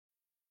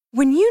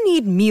When you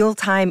need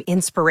mealtime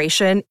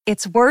inspiration,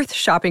 it's worth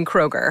shopping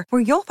Kroger,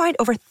 where you'll find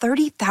over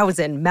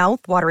 30,000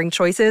 mouth-watering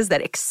choices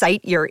that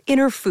excite your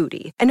inner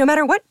foodie. And no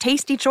matter what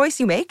tasty choice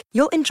you make,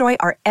 you'll enjoy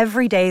our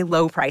everyday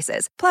low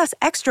prices, plus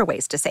extra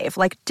ways to save,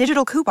 like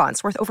digital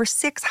coupons worth over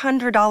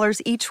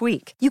 $600 each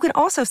week. You can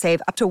also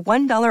save up to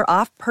 $1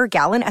 off per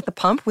gallon at the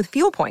pump with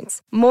fuel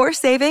points. More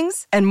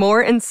savings and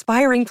more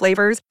inspiring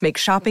flavors make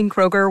shopping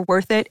Kroger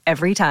worth it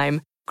every time.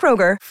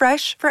 Kroger,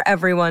 fresh for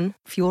everyone.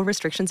 Fuel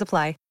restrictions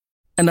apply.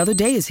 Another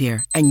day is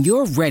here, and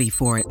you're ready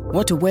for it.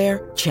 What to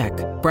wear? Check.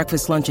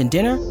 Breakfast, lunch, and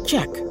dinner?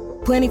 Check.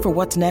 Planning for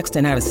what's next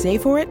and how to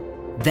save for it?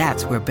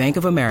 That's where Bank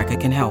of America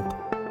can help.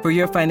 For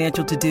your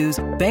financial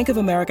to-dos, Bank of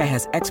America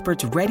has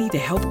experts ready to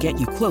help get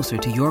you closer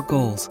to your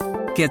goals.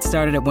 Get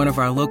started at one of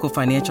our local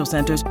financial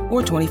centers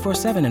or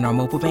 24/7 in our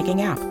mobile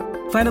banking app.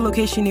 Find a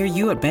location near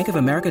you at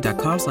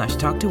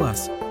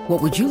bankofamerica.com/talktous.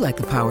 What would you like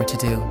the power to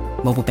do?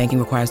 Mobile banking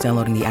requires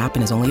downloading the app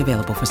and is only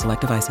available for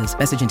select devices.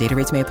 Message and data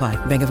rates may apply.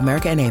 Bank of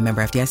America N.A.,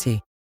 member FDIC.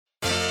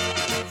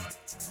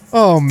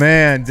 Oh,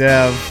 man,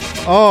 Dev.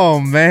 Oh,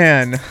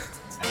 man.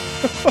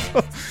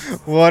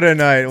 What a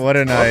night. What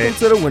a night. Welcome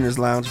to the Winners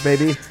Lounge,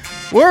 baby.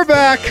 We're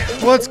back.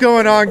 What's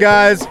going on,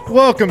 guys?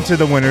 Welcome to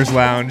the Winners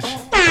Lounge.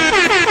 Let's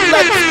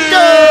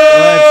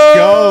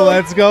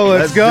go.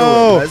 Let's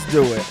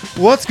do it.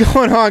 What's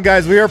going on,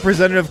 guys? We are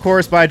presented, of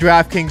course, by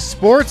DraftKings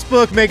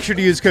Sportsbook. Make sure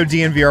to use code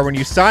DNVR when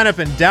you sign up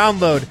and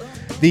download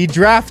the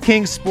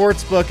DraftKings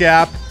Sportsbook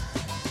app.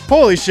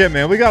 Holy shit,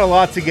 man. We got a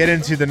lot to get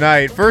into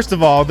tonight. First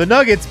of all, the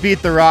Nuggets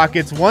beat the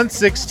Rockets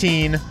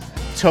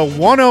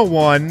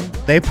 116-101.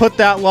 They put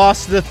that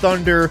loss to the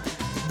Thunder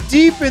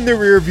deep in the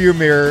rearview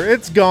mirror.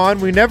 It's gone.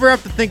 We never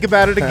have to think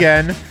about it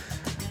again.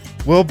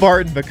 Will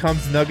Barton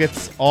becomes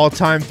Nuggets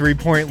all-time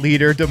three-point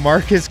leader.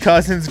 DeMarcus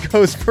Cousins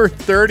goes for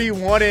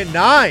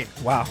 31-9.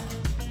 Wow.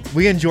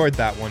 We enjoyed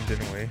that one,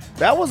 didn't we?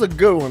 That was a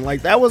good one.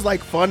 Like, that was,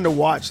 like, fun to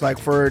watch. Like,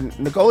 for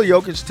Nikola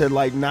Jokic to,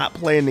 like, not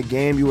play in the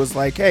game, he was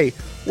like, hey,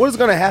 what is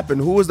going to happen?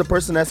 Who is the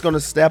person that's going to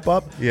step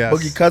up? Yes.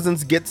 Boogie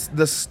Cousins gets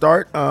the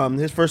start,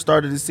 his first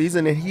start of the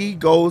season, and he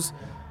goes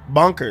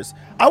bonkers.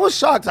 I was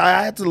shocked.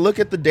 I had to look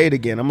at the date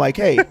again. I'm like,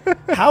 hey,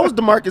 how is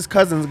DeMarcus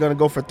Cousins going to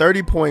go for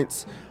 30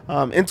 points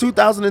in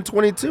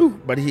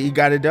 2022? But he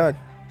got it done.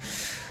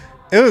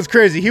 It was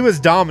crazy. He was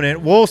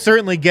dominant. We'll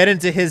certainly get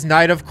into his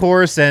night, of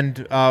course,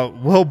 and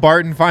Will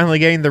Barton finally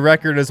getting the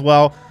record as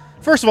well.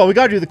 First of all, we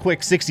got to do the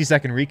quick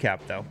 60-second recap,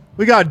 though.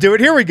 We got to do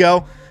it. Here we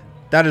go.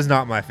 That is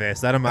not my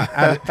face.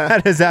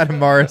 That is Adam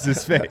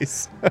Morris's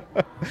face.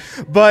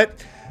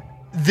 But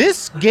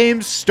this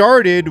game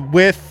started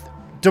with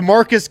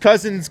DeMarcus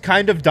Cousins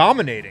kind of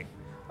dominating.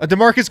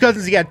 DeMarcus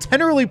Cousins, he had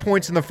 10 early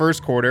points in the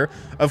first quarter.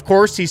 Of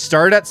course, he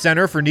started at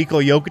center for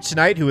Nikola Jokic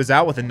tonight, who was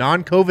out with a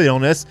non-COVID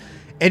illness.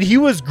 And he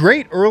was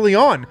great early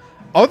on.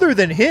 Other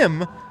than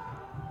him,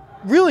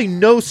 really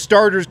no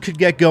starters could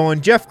get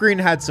going. Jeff Green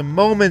had some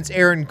moments.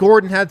 Aaron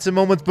Gordon had some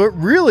moments. But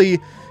really,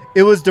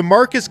 it was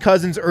DeMarcus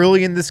Cousins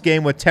early in this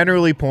game with 10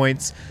 early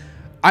points.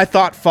 I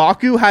thought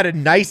Facu had a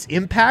nice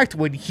impact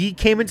when he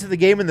came into the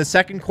game in the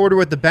second quarter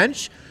with the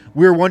bench.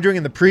 We were wondering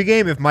in the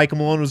pregame if Michael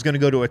Malone was going to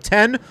go to a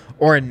 10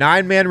 or a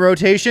 9-man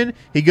rotation.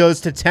 He goes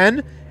to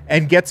 10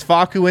 and gets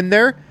Facu in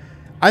there.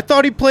 I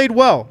thought he played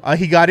well.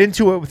 He got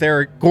into it with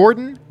Eric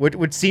Gordon,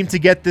 which seemed to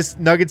get this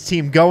Nuggets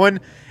team going,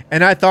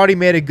 and I thought he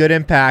made a good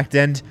impact.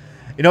 And,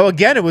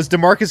 again, it was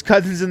DeMarcus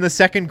Cousins in the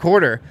second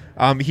quarter.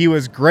 He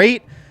was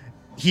great.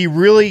 He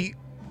really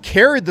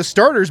carried the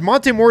starters.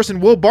 Monte Morris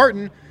and Will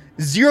Barton,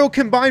 0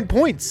 combined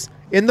points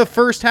in the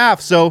first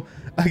half. So,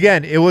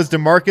 again, it was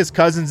DeMarcus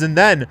Cousins, and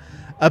then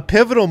a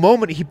pivotal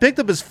moment. He picked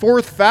up his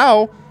 4th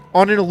foul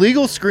on an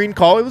illegal screen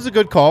call. It was a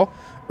good call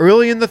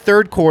early in the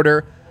third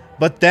quarter.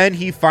 But then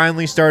he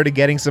finally started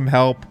getting some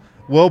help.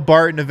 Will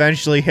Barton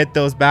eventually hit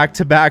those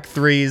back-to-back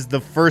threes.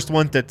 The first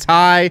one to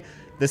tie,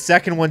 the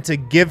second one to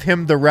give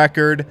him the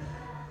record.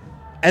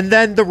 And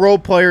then the role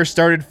players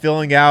started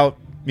filling out,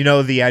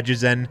 the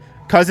edges. And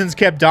Cousins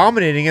kept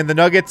dominating, and the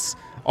Nuggets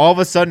all of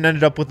a sudden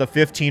ended up with a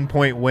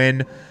 15-point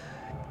win.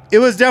 It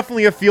was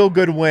definitely a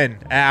feel-good win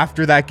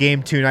after that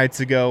game 2 nights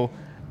ago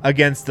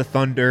against the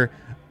Thunder.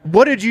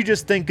 What did you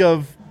just think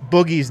of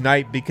Boogie's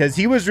night? Because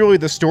he was really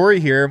the story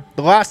here.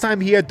 The last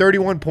time he had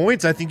 31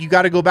 points, I think you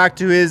got to go back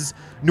to his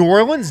New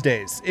Orleans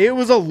days. It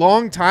was a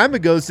long time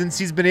ago since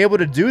he's been able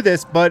to do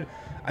this, but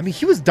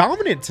he was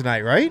dominant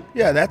tonight, right?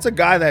 Yeah, that's a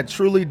guy that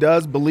truly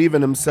does believe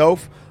in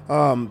himself.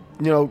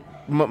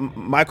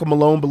 Michael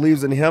Malone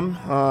believes in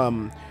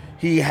him.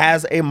 He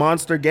has a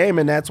monster game,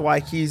 and that's why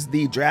he's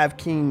the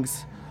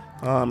DraftKings,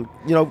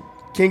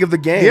 king of the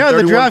game. Yeah,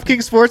 the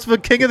DraftKings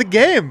Sportsbook king of the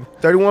game.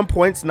 31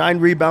 points, 9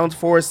 rebounds,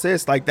 4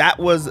 assists. Like, that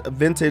was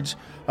vintage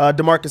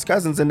DeMarcus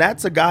Cousins, and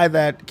that's a guy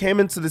that came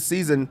into the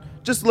season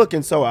just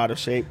looking so out of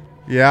shape.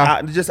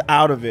 Yeah. Just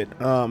out of it.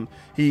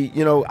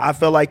 I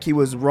felt like he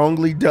was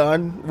wrongly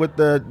done with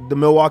the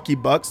Milwaukee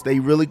Bucks. They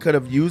really could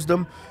have used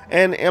him.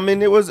 And,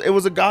 it was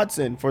a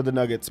godsend for the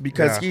Nuggets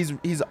because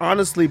he's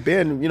honestly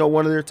been,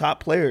 one of their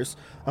top players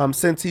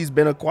since he's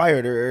been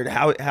acquired or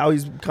how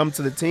he's come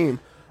to the team.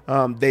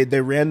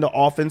 They ran the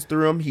offense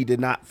through him. He did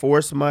not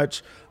force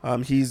much.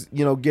 He's,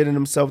 getting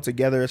himself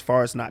together as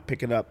far as not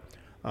picking up,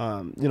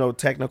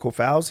 technical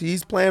fouls.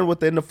 He's playing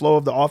within the flow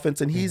of the offense,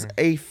 and he's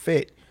a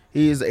fit.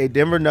 He is a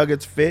Denver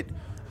Nuggets fit.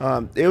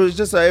 It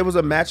was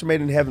a match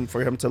made in heaven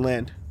for him to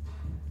land.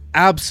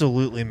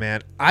 Absolutely,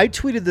 man. I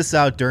tweeted this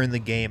out during the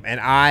game, and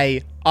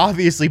I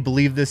obviously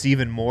believe this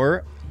even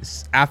more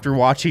after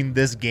watching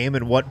this game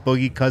and what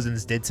Boogie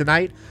Cousins did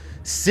tonight.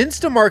 Since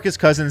DeMarcus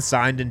Cousins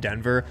signed in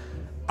Denver,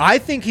 I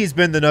think he's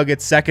been the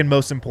Nuggets' second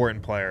most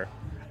important player.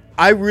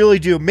 I really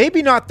do.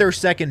 Maybe not their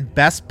second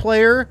best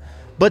player,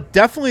 but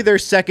definitely their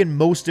second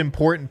most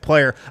important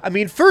player. I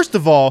mean, first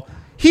of all,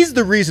 he's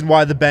the reason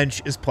why the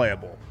bench is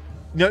playable.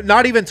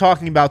 Not even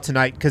talking about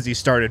tonight because he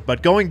started,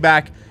 but going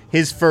back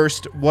his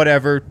first,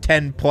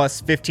 10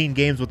 plus 15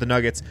 games with the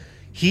Nuggets,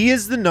 he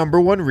is the number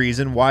one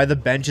reason why the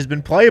bench has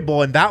been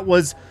playable, and that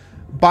was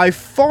by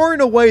far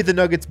and away the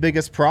Nuggets'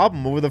 biggest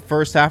problem over the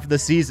first half of the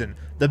season.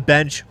 The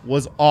bench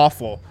was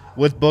awful.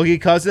 With Boogie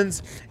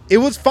Cousins, it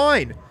was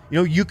fine.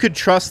 You could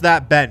trust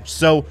that bench.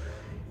 So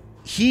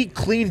he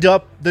cleaned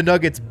up the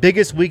Nuggets'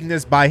 biggest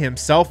weakness by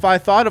himself, I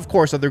thought. Of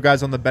course, other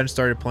guys on the bench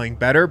started playing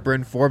better,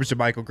 Bryn Forbes,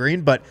 JaMychal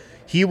Green, but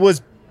he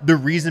was the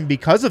reason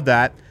because of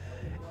that.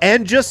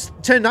 And just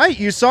tonight,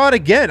 you saw it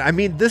again. I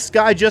mean, this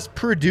guy just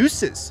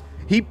produces.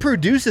 He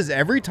produces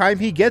every time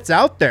he gets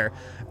out there.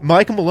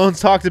 Michael Malone's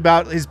talked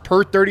about his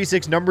per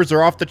 36 numbers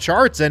are off the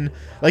charts, and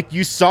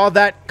you saw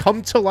that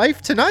come to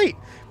life tonight.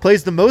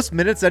 Plays the most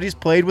minutes that he's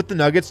played with the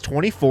Nuggets,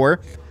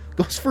 24.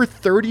 Goes for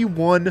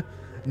 31,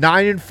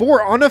 9 and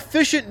 4 on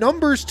efficient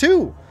numbers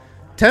too.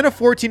 10 of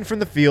 14 from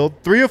the field,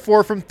 3 of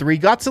 4 from 3.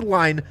 Got to the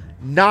line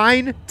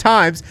 9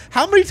 times.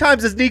 How many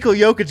times has Nikola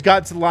Jokic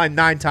got to the line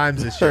 9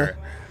 times this year?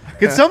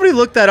 Can somebody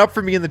look that up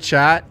for me in the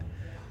chat?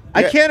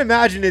 I can't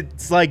imagine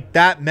it's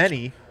that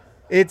many.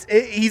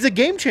 He's a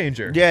game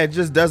changer. Yeah, it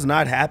just does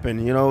not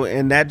happen,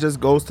 and that just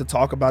goes to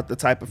talk about the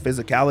type of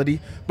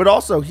physicality. But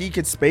also, he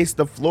could space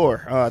the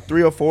floor.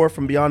 3 or 4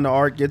 from beyond the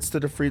arc, gets to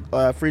the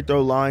free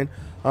throw line,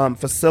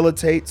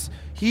 facilitates.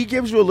 He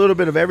gives you a little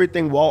bit of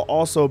everything while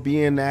also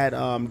being that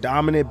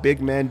dominant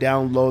big man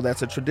down low.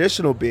 That's a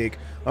traditional big.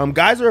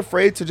 Guys are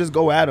afraid to just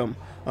go at him.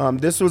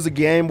 This was a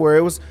game where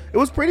it was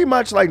pretty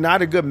much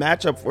not a good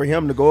matchup for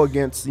him to go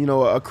against,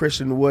 a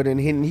Christian Wood, and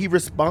he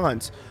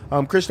responds.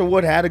 Christian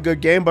Wood had a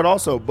good game, but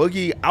also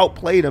Boogie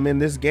outplayed him in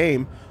this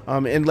game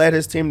and led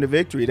his team to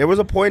victory. There was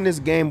a point in this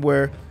game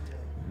where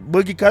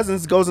Boogie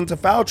Cousins goes into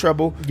foul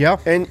trouble,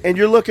 and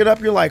you're looking up,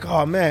 you're like,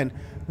 oh man,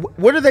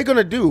 what are they going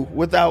to do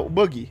without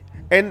Boogie?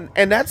 And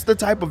that's the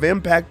type of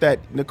impact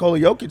that Nikola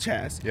Jokic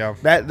has. Yeah.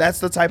 That's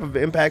the type of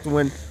impact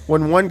when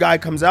one guy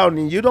comes out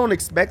and you don't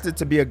expect it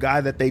to be a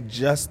guy that they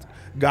just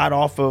got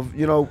off of,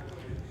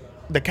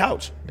 the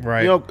couch.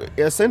 Right.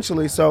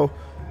 Essentially. So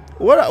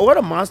what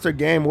a monster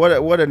game.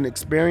 What an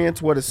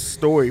experience. What a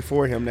story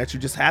for him that you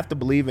just have to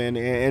believe in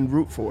and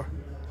root for.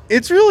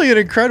 It's really an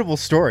incredible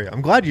story.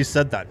 I'm glad you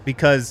said that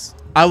because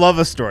I love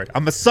a story.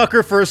 I'm a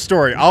sucker for a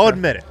story. I'll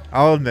admit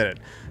it.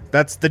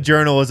 That's the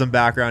journalism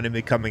background in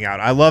me coming out.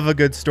 I love a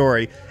good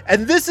story.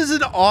 And this is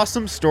an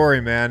awesome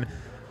story, man.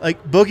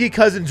 Boogie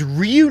Cousins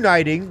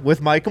reuniting with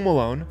Michael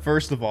Malone,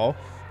 first of all.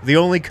 The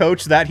only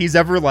coach that he's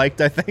ever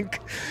liked, I think.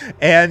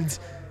 And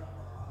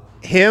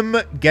him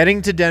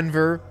getting to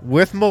Denver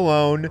with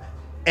Malone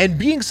and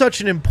being such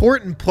an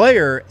important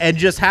player and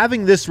just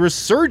having this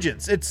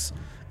resurgence.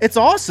 It's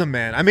awesome,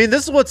 man. I mean,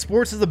 this is what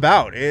sports is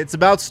about. It's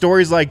about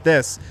stories like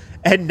this.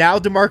 And now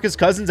DeMarcus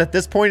Cousins at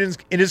this point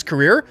in his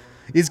career,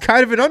 he's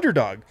kind of an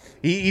underdog.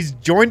 He's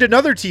joined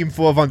another team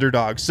full of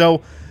underdogs.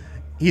 So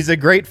he's a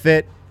great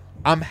fit.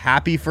 I'm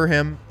happy for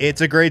him. It's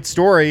a great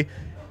story.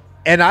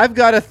 And I've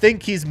got to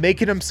think he's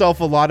making himself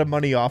a lot of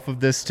money off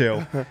of this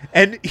too.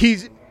 And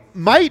this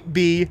might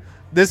be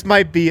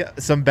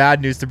some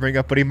bad news to bring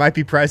up, but he might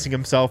be pricing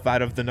himself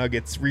out of the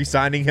Nuggets,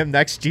 re-signing him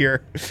next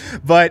year.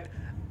 But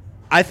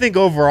I think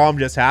overall I'm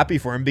just happy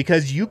for him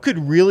because you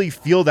could really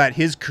feel that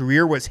his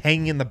career was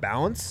hanging in the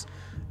balance.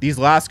 These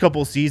last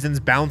couple seasons,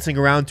 bouncing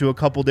around to a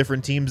couple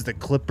different teams, the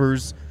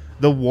Clippers,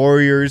 the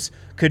Warriors,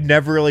 could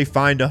never really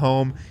find a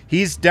home.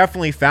 He's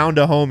definitely found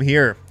a home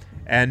here.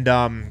 And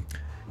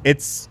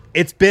it's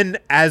been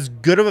as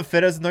good of a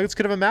fit as the Nuggets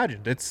could have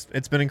imagined.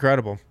 It's been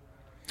incredible.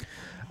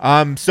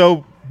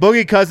 So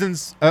Boogie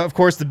Cousins, of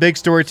course, the big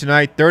story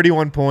tonight,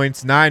 31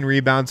 points, 9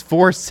 rebounds,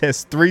 4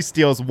 assists, 3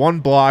 steals, 1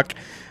 block.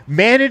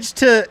 Managed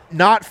to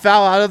not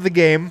foul out of the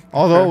game,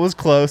 although it was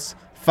close.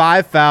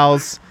 5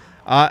 fouls.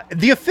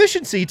 The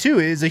efficiency, too,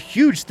 is a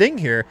huge thing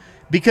here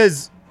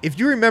because if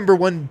you remember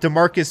when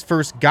DeMarcus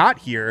first got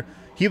here,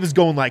 he was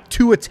going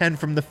 2 of 10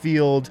 from the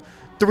field,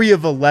 3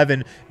 of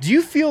 11. Do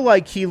you feel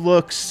like he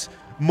looks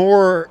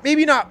more,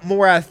 maybe not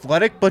more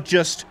athletic, but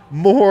just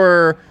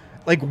more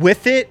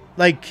with it?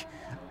 I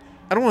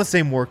don't want to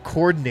say more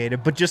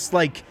coordinated, but just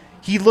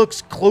he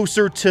looks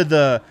closer to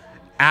the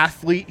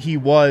athlete he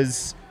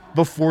was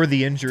before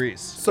the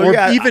injuries,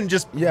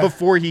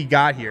 before he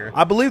got here.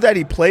 I believe that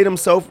he played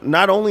himself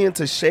not only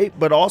into shape,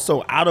 but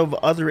also out of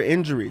other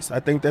injuries. I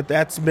think that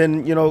that's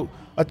been,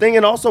 a thing.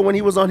 And also when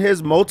he was on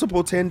his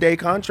multiple 10-day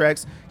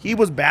contracts, he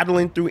was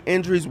battling through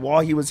injuries while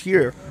he was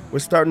here. We're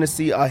starting to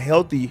see a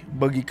healthy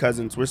Boogie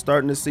Cousins. We're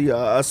starting to see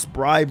a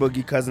spry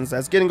Boogie Cousins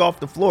that's getting off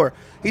the floor.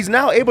 He's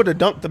now able to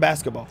dunk the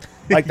basketball.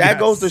 Like that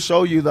goes to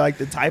show you like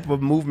the type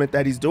of movement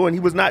that he's doing. He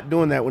was not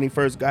doing that when he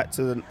first got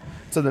to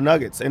the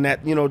Nuggets. And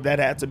that, that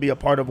had to be a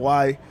part of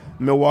why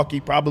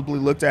Milwaukee probably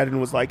looked at it and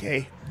was like,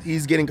 hey,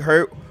 he's getting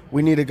hurt.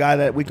 We need a guy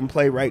that we can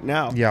play right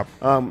now. Yep.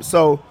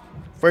 So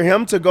for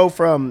him to go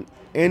from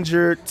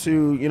injured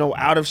to,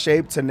 out of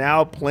shape to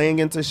now playing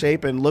into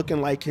shape and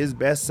looking like his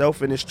best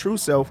self and his true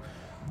self,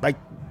 like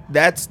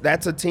that's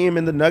a team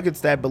in the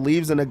Nuggets that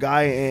believes in a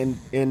guy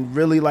and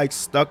really like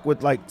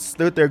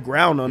stood their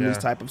ground on these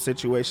type of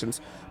situations.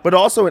 But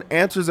also it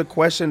answers a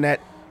question that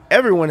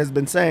everyone has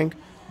been saying.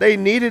 They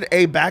needed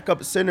a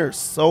backup center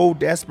so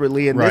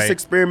desperately, and this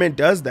experiment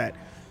does that.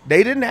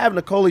 They didn't have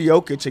Nikola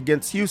Jokic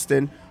against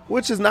Houston,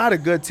 which is not a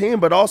good team,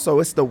 but also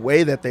it's the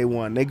way that they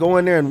won. They go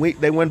in there and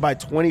they win by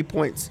 20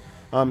 points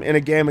in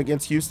a game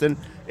against Houston.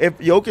 If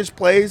Jokic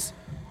plays,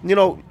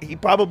 he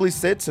probably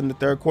sits in the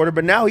third quarter,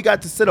 but now he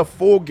got to sit a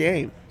full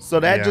game. So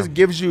that just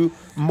gives you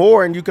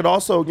more, and you could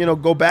also,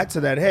 go back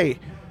to that. Hey,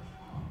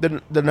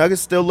 the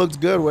Nuggets still looks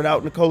good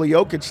without Nikola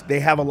Jokic.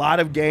 They have a lot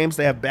of games.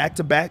 They have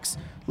back-to-backs.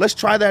 Let's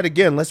try that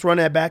again. Let's run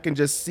that back and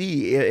just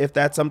see if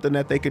that's something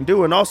that they can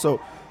do. And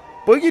also,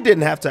 Boogie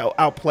didn't have to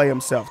outplay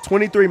himself.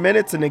 23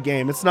 minutes in the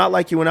game. It's not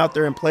like he went out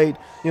there and played,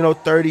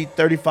 30,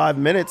 35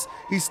 minutes.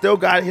 He still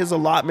got his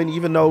allotment,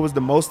 even though it was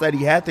the most that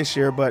he had this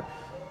year. But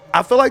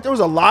I feel like there was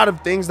a lot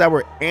of things that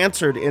were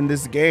answered in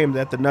this game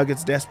that the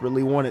Nuggets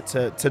desperately wanted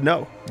to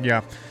know.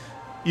 Yeah.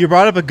 You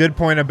brought up a good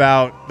point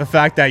about the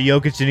fact that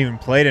Jokic didn't even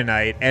play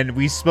tonight, and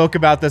we spoke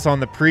about this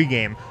on the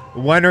pregame.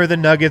 When are the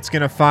Nuggets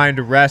going to find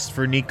rest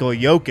for Nikola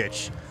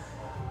Jokic?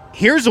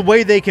 Here's a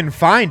way they can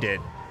find it.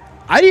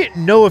 I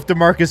didn't know if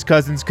DeMarcus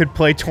Cousins could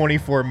play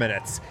 24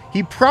 minutes.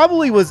 He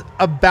probably was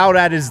about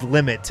at his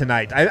limit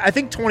tonight. I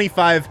think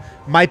 25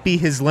 might be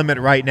his limit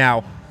right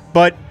now,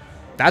 but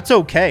that's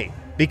okay,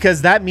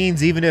 because that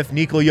means even if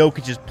Nikola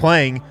Jokic is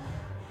playing,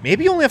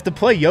 maybe you only have to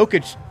play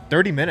Jokic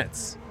 30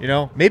 minutes.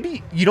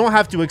 Maybe you don't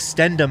have to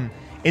extend him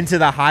into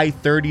the high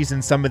 30s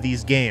in some of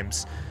these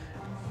games.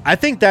 I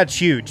think that's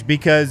huge,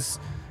 because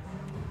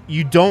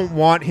you don't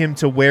want him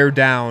to wear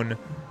down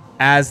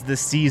as the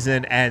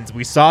season ends.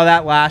 We saw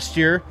that last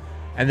year,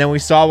 and then we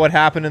saw what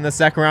happened in the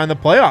second round of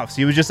the playoffs.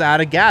 He was just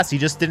out of gas. He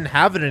just didn't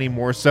have it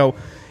anymore. So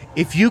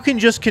if you can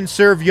just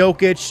conserve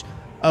Jokic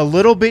a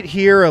little bit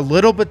here, a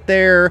little bit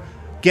there,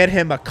 get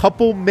him a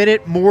couple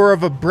minute more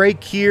of a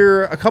break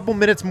here, a couple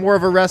minutes more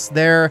of a rest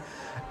there,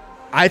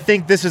 I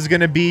think this is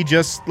going to be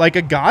just like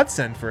a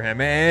godsend for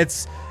him. And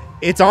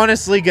it's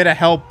honestly going to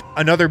help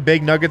another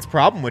big Nuggets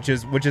problem, which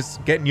is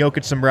getting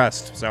Jokic some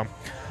rest. So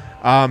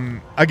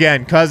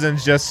again,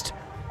 Cousins, just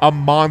a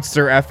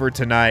monster effort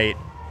tonight,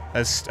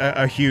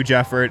 a huge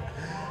effort.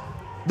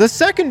 The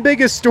second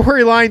biggest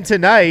storyline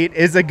tonight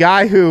is a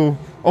guy who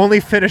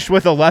only finished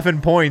with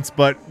 11 points,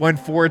 but went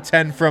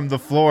 4-10 from the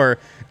floor,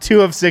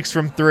 2 of 6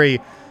 from 3.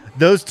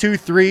 Those 2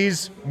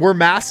 threes were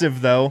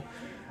massive, though.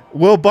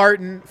 Will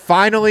Barton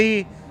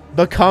finally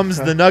becomes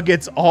the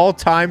Nuggets'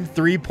 all-time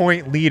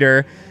three-point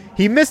leader.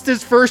 He missed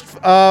his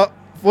first,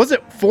 was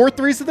it 4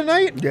 threes of the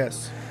night?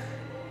 Yes.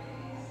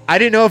 I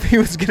didn't know if he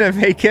was going to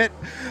make it.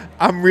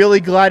 I'm really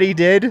glad he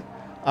did.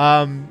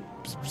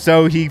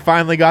 So he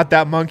finally got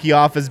that monkey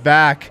off his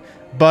back.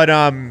 But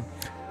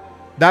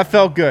that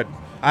felt good.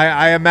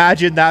 I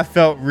imagine that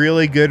felt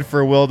really good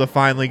for Will to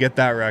finally get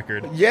that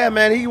record. Yeah,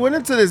 man. He went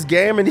into this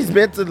game, and he's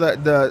been to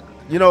the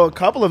a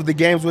couple of the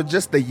games with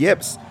just the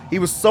yips. He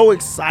was so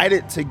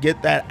excited to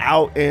get that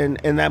out and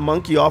that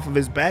monkey off of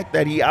his back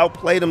that he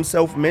outplayed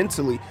himself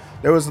mentally.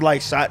 There was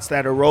like shots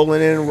that are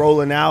rolling in,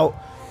 rolling out.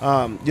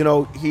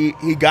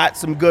 He got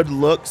some good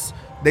looks.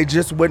 They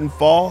just wouldn't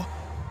fall.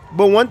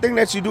 But one thing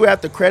that you do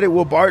have to credit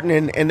Will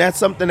Barton, and that's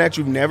something that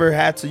you've never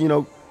had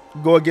to,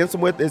 go against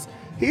him with, is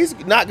he's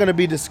not going to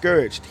be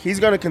discouraged. He's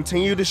going to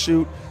continue to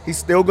shoot. He's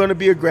still going to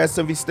be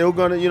aggressive. He's still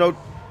going to,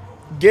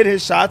 get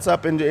his shots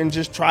up and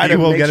just try to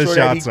make sure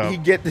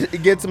that he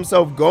gets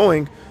himself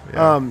going.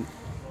 Yeah.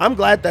 I'm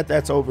glad that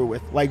that's over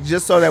with, like,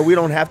 just so that we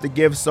don't have to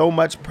give so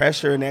much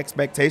pressure and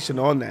expectation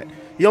on that.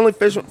 He only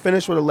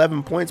finished with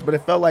 11 points, but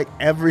it felt like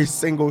every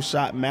single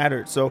shot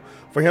mattered. So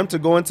for him to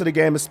go into the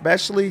game,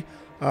 especially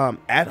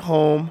at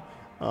home,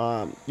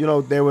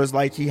 there was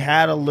like he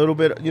had a little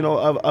bit,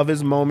 of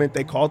his moment.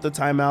 They called the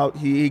timeout.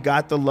 He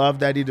got the love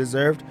that he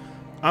deserved.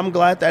 I'm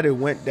glad that it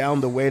went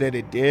down the way that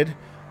it did.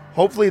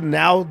 Hopefully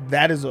now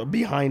that is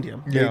behind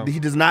him. Yeah. He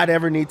does not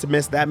ever need to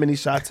miss that many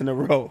shots in a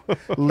row.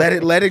 Let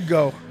it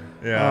go.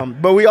 Yeah.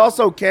 But we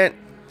also can't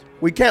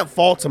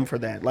fault him for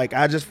that. Like,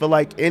 I just feel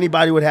like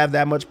anybody would have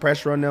that much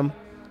pressure on them.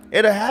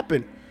 It'll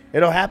happen.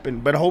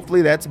 But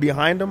hopefully that's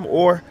behind him,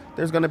 or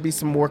there's going to be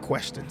some more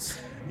questions.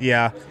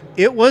 Yeah.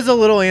 It was a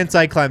little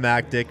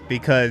anticlimactic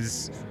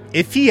because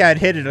if he had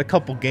hit it a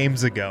couple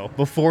games ago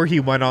before he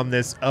went on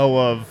this 0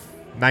 of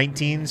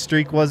 19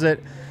 streak, was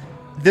it?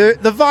 The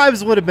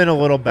vibes would have been a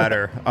little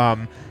better.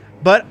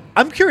 But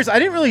I'm curious. I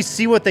didn't really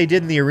see what they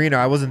did in the arena.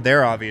 I wasn't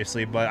there,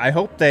 obviously, but I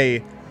hope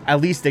they at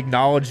least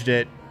acknowledged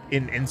it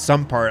in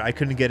some part. I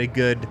couldn't get a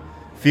good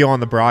feel on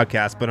the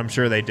broadcast, but I'm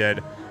sure they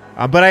did.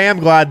 But I am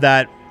glad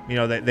that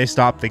they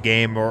stopped the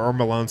game, or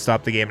Malone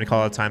stopped the game to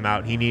call a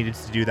timeout. He needed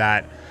to do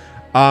that.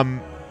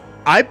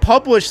 I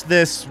published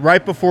this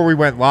right before we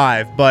went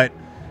live, but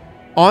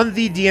on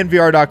the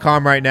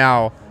DNVR.com right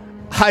now,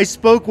 I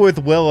spoke with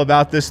Will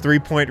about this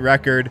 3-point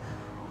record.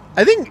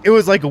 I think it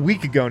was like a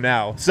week ago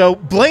now. So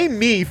blame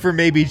me for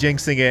maybe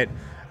jinxing it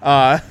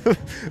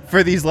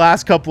for these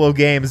last couple of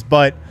games.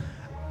 But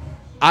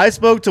I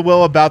spoke to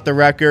Will about the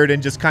record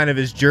and just kind of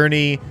his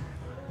journey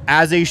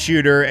as a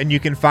shooter. And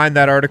you can find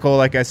that article,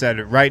 like I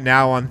said, right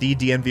now on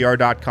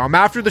thednvr.com.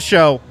 After the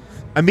show,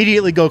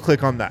 immediately go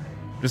click on that.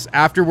 Just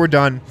after we're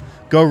done,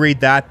 go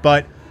read that.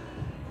 But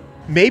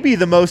maybe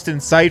the most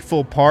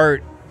insightful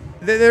part,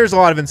 there's a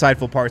lot of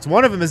insightful parts.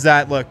 One of them is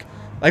that, look,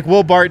 like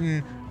Will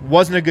Barton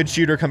wasn't a good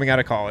shooter coming out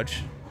of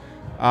college.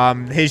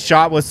 His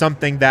shot was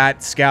something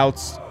that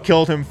scouts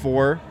killed him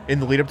for in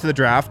the lead up to the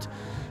draft.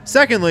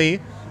 Secondly,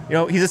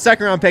 he's a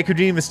second-round pick who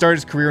didn't even start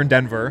his career in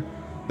Denver.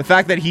 The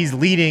fact that he's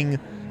leading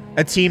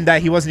a team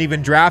that he wasn't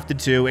even drafted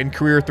to in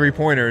career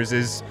three-pointers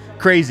is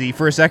crazy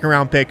for a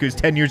second-round pick who's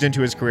 10 years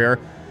into his career.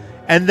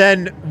 And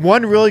then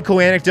one really cool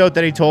anecdote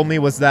that he told me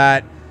was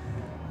that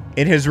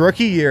in his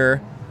rookie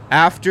year,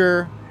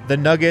 after the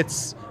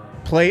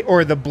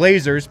the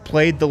Blazers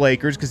played the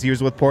Lakers, because he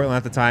was with Portland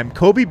at the time,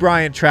 Kobe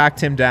Bryant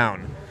tracked him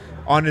down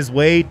on his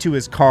way to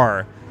his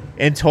car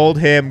and told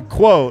him,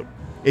 quote,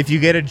 "If you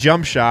get a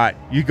jump shot,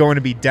 you're going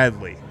to be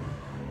deadly."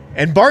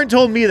 And Barton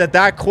told me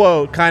that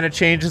quote kind of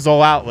changed his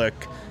whole outlook,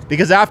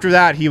 because after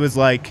that he was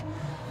like,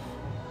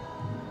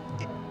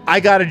 I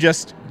got to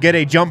just get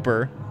a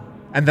jumper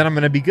and then I'm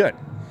going to be good.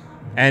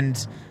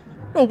 And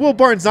Will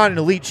Barton's not an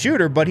elite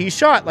shooter, but he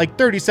shot like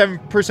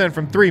 37%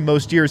 from three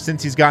most years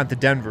since he's gotten to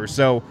Denver.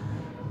 So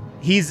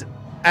he's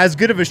as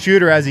good of a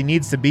shooter as he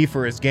needs to be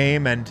for his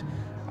game. And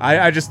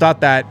I just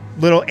thought that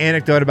little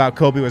anecdote about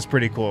Kobe was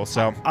pretty cool.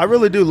 So I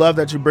really do love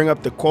that you bring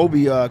up the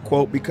Kobe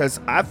quote, because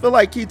I feel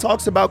like he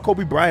talks about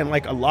Kobe Bryant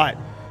like a lot.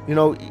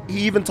 He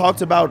even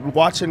talked about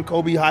watching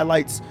Kobe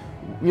highlights,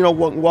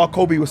 while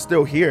Kobe was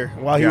still here,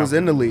 while he was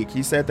in the league.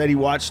 He said that he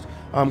watched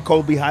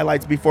Kobe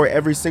highlights before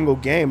every single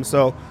game.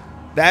 So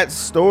that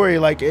story,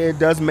 like, it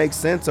does make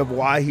sense of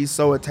why he's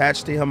so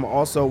attached to him.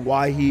 Also,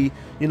 why he,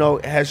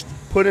 has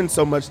put in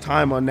so much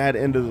time on that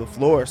end of the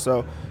floor.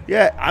 So,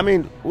 yeah, I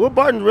mean, Will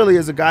Barton really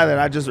is a guy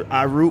that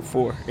I root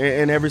for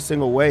in every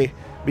single way,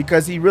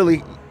 because he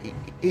really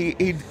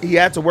he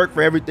had to work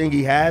for everything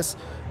he has,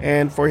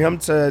 and for him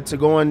to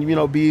go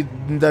and be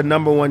the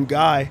number one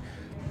guy,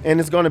 and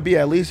it's going to be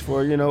at least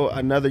for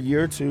another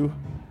year or two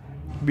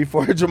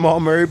before Jamal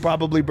Murray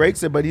probably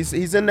breaks it. But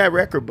he's in that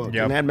record book,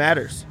 and that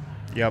matters.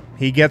 Yep,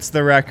 he gets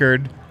the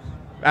record,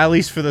 at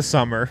least for the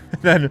summer.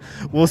 Then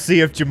we'll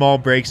see if Jamal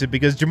breaks it,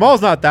 because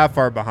Jamal's not that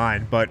far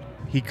behind, but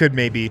he could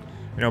maybe,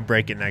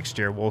 break it next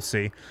year. We'll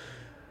see.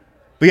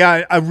 But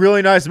yeah, a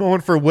really nice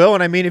moment for Will.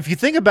 And I mean, if you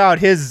think about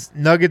his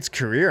Nuggets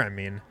career, I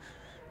mean,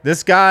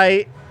 this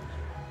guy,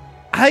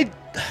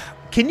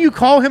 can you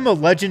call him a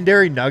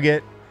legendary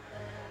Nugget?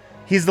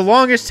 He's the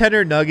longest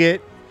tenured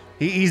Nugget.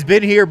 He's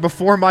been here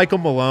before Michael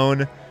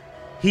Malone.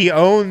 He's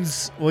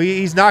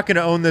not going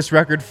to own this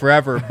record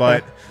forever,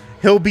 but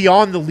he'll be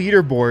on the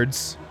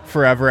leaderboards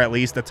forever, at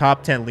least the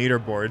top 10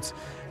 leaderboards.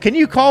 Can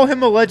you call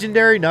him a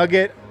legendary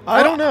Nugget?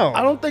 I don't know.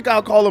 I don't think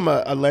I'll call him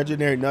a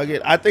legendary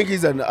Nugget. I think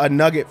he's a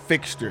Nugget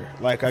fixture,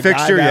 like a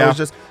guy that was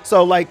just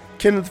so, like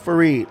Kenneth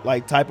Fareed,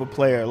 like type of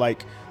player.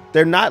 Like,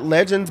 they're not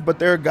legends, but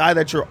they're a guy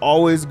that you're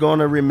always going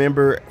to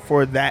remember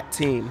for that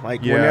team.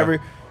 Like, whenever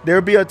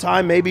there'll be a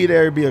time, maybe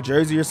there'll be a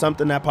jersey or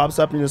something that pops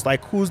up, and it's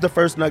like, who's the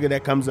first Nugget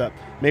that comes up?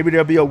 Maybe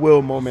there'll be a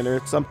Will moment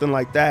or something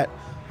like that.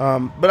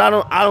 But I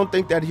don't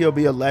think that he'll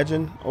be a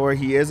legend, or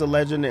he is a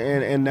legend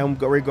in them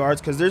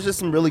regards, because there's just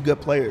some really good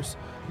players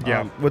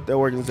with the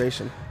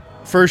organization.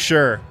 For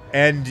sure.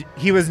 And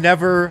he was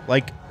never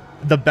like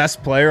the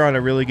best player on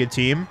a really good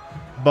team,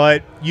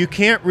 but you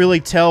can't really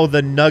tell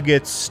the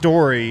Nuggets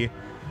story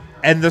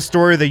and the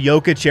story of the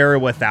Jokic era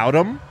without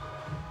him.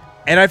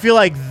 And I feel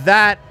like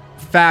that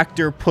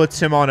factor puts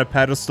him on a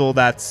pedestal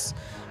that's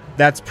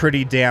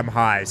pretty damn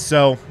high.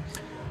 So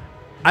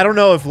I don't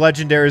know if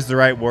legendary is the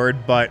right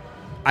word, but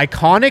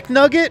iconic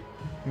Nugget?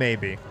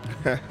 Maybe.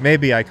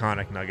 Maybe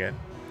iconic Nugget.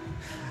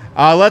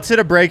 Let's hit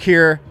a break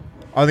here.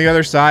 On the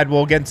other side,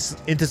 we'll get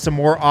into some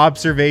more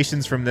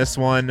observations from this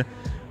one.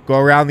 Go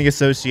around the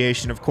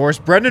association, of course.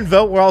 Brendan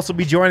Vogt will also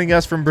be joining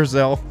us from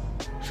Brazil.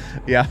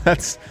 Yeah,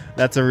 that's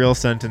a real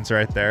sentence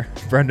right there.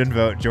 Brendan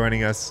Vogt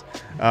joining us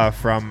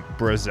from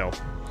Brazil.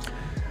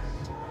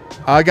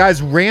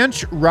 Guys,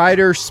 Ranch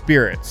Rider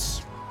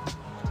Spirits.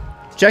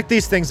 Check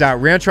these things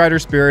out. Ranch Rider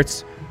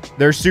Spirits.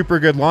 They're super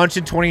good. Launched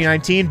in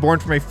 2019, born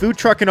from a food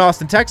truck in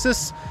Austin,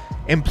 Texas.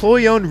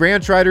 Employee-owned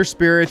Ranch Rider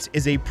Spirits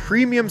is a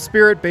premium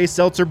spirit-based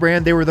seltzer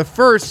brand. They were the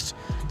first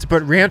to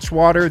put ranch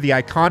water, the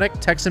iconic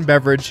Texan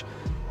beverage,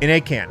 in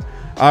a can.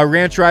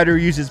 Ranch Rider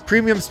uses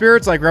premium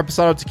spirits like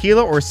Reposado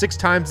tequila or 6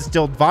 times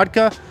distilled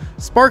vodka,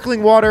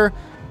 sparkling water,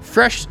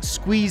 fresh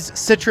squeezed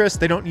citrus.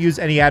 They don't use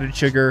any added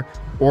sugar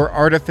or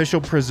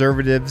artificial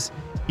preservatives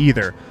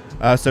either.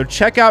 So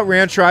check out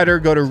Ranch Rider.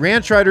 Go to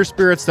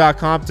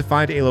ranchriderspirits.com to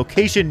find a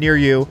location near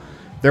you.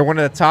 They're one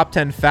of the top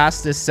 10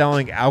 fastest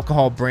selling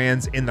alcohol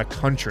brands in the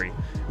country.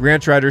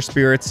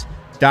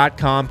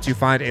 ranchriderspirits.com to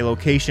find a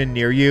location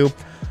near you.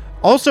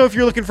 Also, if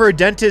you're looking for a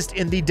dentist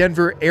in the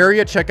Denver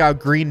area, check out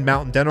Green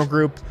Mountain Dental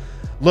Group.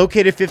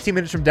 Located 15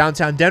 minutes from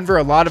downtown Denver.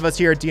 A lot of us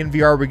here at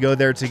DNVR, we go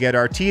there to get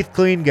our teeth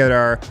cleaned, get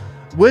our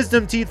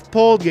wisdom teeth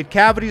pulled, get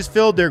cavities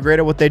filled. They're great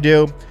at what they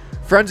do.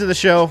 Friends of the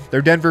show,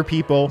 they're Denver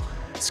people.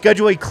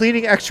 Schedule a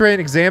cleaning, x-ray, and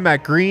exam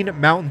at Green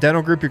Mountain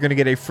Dental Group. You're going to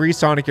get a free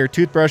Sonicare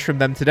toothbrush from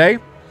them today.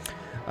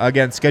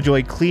 Again, schedule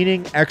a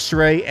cleaning,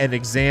 x-ray, and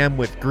exam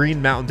with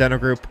Green Mountain Dental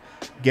Group.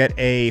 Get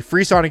a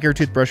free Sonicare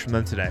toothbrush from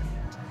them today.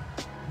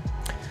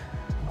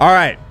 All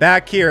right,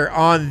 back here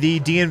on the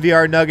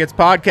DNVR Nuggets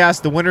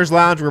podcast, the Winners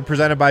Lounge. We're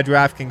presented by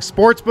DraftKings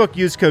Sportsbook.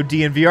 Use code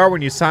DNVR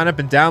when you sign up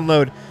and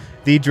download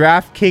the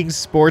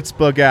DraftKings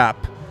Sportsbook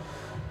app.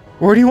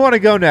 Where do you want to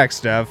go next,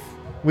 Steph?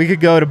 We could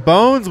go to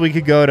Bones. We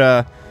could go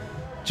to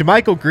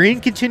JaMychal Green.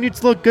 Continued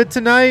to look good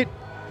tonight.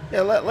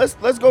 Yeah,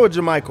 let's go with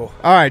JaMychal.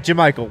 All right,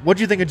 JaMychal. What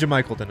do you think of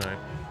JaMychal tonight?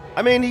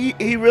 I mean,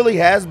 he really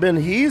has been.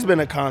 He's been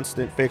a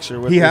constant fixture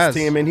with this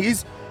team, and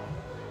he's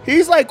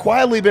like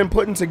quietly been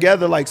putting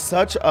together like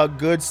such a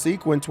good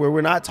sequence where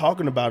we're not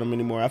talking about him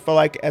anymore. I feel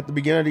like at the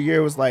beginning of the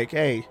year it was like,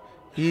 hey,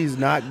 he's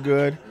not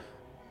good.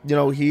 You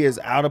know, he is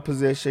out of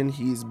position.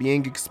 He's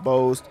being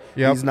exposed.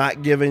 Yep. He's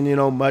not giving,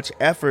 much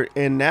effort.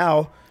 And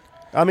now,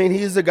 I mean,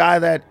 he's the guy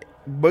that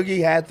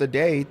Boogie had the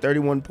day,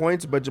 31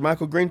 points, but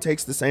JaMychal Green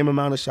takes the same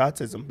amount of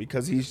shots as him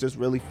because he's just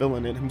really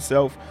feeling it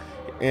himself.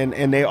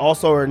 And they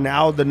also are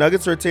now, the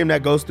Nuggets are a team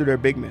that goes through their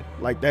big men.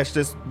 Like, that's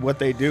just what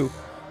they do.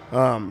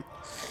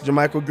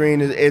 JaMychal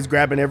Green is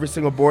grabbing every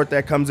single board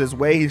that comes his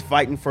way. He's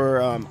fighting for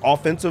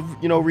offensive,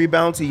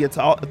 rebounds. He gets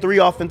 3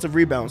 offensive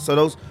rebounds. So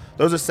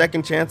those are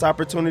second chance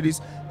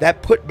opportunities.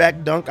 That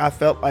putback dunk, I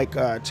felt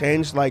like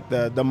changed like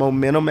the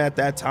momentum at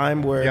that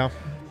time where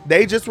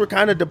they just were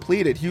kind of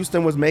depleted.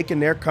 Houston was making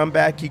their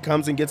comeback. He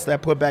comes and gets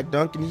that putback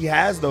dunk, and he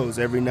has those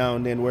every now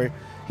and then where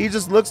he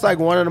just looks like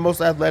one of the most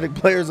athletic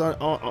players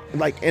on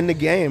like in the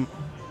game.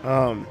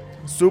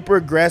 Super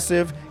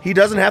aggressive. He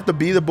doesn't have to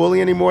be the bully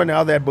anymore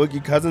now that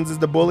Boogie Cousins is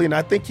the bully, and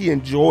I think he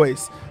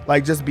enjoys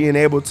like just being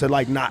able to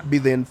like not be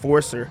the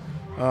enforcer.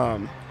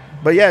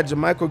 But yeah,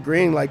 JaMychal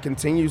Green like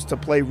continues to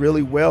play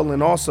really well,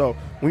 and also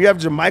when you have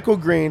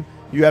JaMychal Green,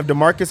 you have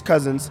DeMarcus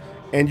Cousins,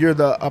 and you're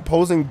the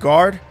opposing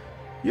guard,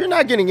 you're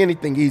not getting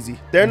anything easy.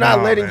 They're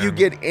not letting you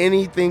get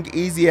anything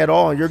easy at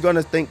all, and you're going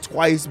to think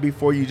twice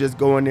before you just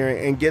go in there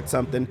and get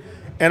something.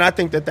 And I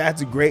think that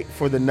that's great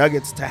for the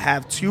Nuggets to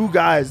have 2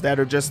 guys that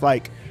are just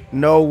like,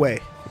 no way.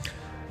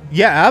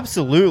 Yeah,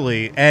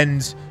 absolutely.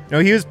 And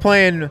he was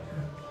playing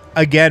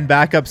again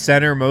backup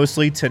center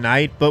mostly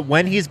tonight, but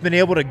when he's been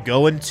able to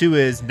go into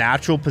his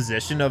natural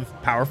position of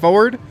power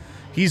forward,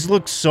 he's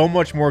looked so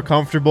much more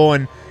comfortable.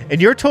 And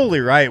you're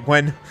totally right.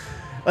 When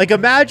like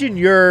imagine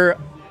you're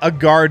a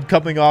guard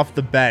coming off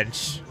the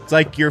bench. It's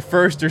like your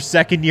first or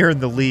second year in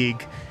the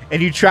league,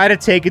 and you try to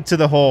take it to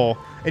the hole,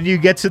 and you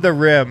get to the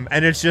rim,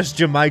 and it's just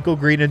JaMychal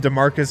Green and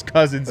DeMarcus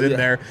Cousins in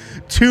there.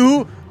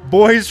 2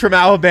 boys from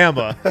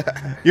Alabama.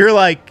 You're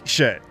like,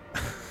 shit.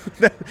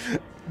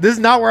 This is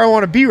not where I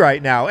want to be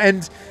right now.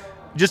 And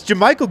just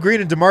JaMychal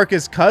Green and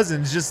DeMarcus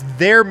Cousins, just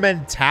their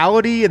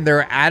mentality and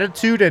their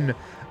attitude and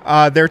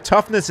their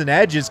toughness and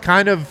edge is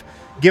kind of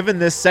given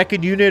this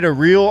second unit a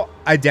real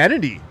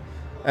identity.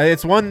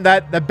 It's one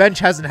that the bench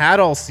hasn't had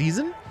all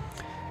season.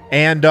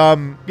 And,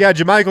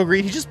 JaMychal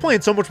Green, he's just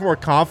playing so much more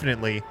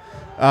confidently.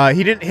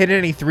 He didn't hit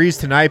any threes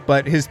tonight,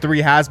 but his 3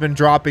 has been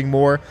dropping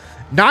more.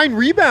 9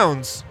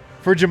 rebounds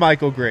for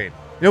JaMychal Green.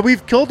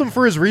 We've killed him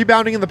for his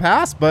rebounding in the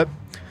past, but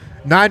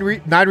 9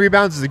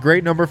 rebounds is a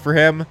great number for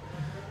him.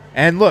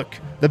 And look,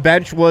 the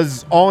bench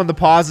was all in the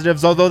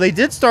positives, although they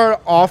did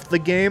start off the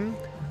game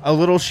a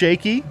little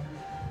shaky.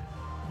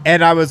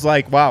 And I was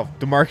like, wow,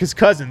 DeMarcus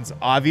Cousins,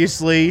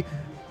 obviously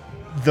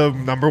the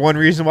number one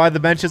reason why the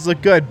benches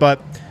look good,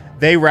 but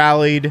they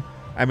rallied.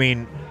 I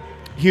mean,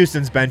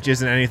 Houston's bench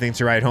isn't anything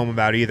to write home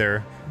about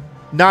either.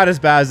 Not as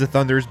bad as the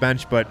Thunder's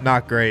bench, but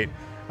not great.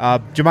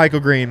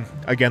 JaMychal Green,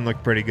 again,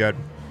 looked pretty good.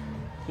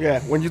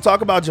 Yeah, when you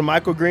talk about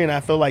JaMychal Green, I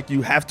feel like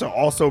you have to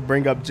also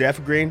bring up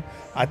Jeff Green.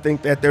 I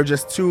think that they're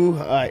just too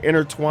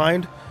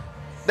intertwined.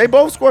 They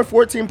both scored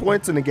 14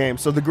 points in the game,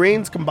 so the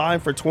Greens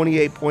combined for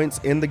 28 points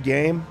in the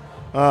game.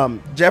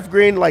 Jeff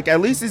Green, like, at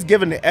least he's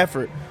given the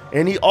effort.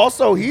 And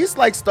he's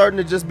like starting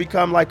to just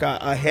become like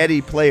a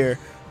heady player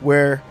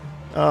where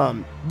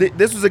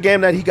this was a game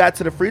that he got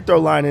to the free throw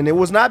line, and it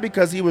was not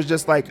because he was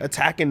just like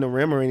attacking the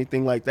rim or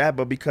anything like that,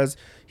 but because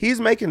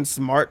he's making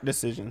smart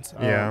decisions.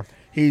 Yeah.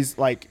 He's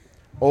like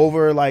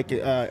over like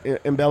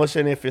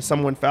embellishing if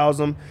someone fouls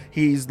him.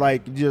 He's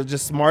like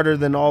just smarter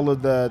than all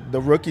of the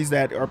rookies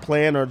that are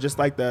playing, or just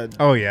like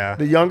the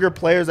younger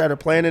players that are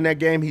playing in that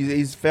game.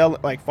 He's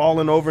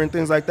falling over and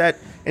things like that,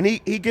 and he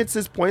gets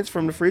his points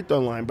from the free throw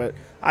line. But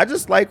I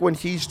just like when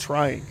he's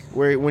trying,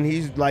 when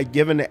he's like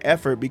giving the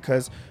effort,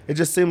 because it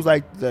just seems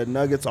like the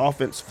Nuggets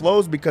offense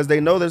flows because they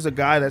know there's a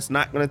guy that's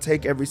not going to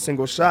take every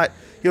single shot.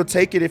 He'll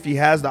take it if he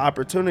has the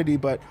opportunity,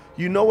 but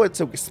you know what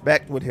to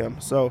expect with him.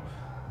 So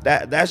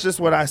that's just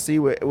what I see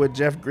with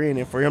Jeff Green.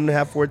 And for him to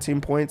have 14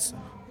 points,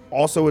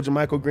 also with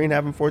JaMychal Green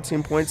having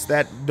 14 points,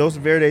 that those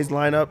Verdes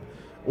lineup,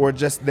 or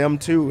just them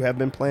two, have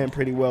been playing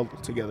pretty well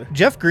together.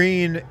 Jeff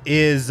Green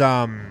is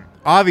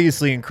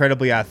obviously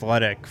incredibly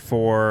athletic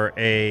for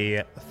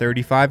a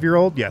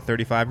 35-year-old. Yeah,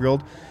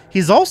 35-year-old.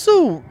 He's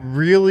also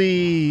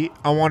really,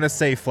 I want to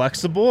say,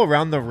 flexible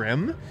around the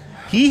rim.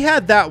 He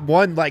had that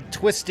one like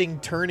twisting,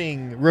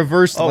 turning,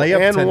 reverse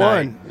layup and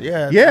tonight. One.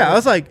 Yeah. I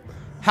was like,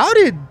 how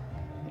did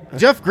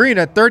Jeff Green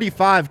at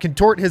 35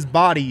 contort his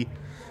body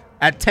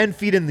at 10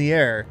 feet in the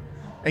air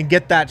and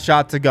get that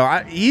shot to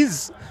go?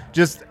 He's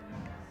just,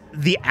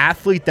 the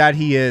athlete that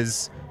he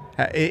is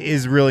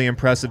really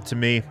impressive to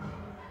me.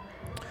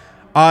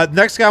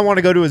 Next guy I want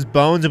to go to is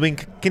Bones, and we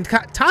can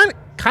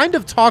kind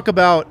of talk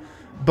about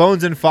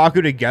Bones and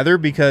Facu together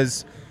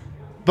because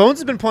Bones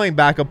has been playing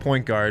backup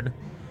point guard,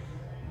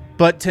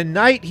 but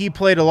tonight he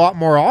played a lot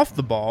more off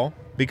the ball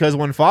because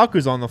when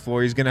Facu's on the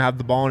floor, he's going to have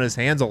the ball in his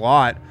hands a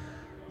lot.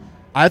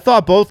 I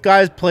thought both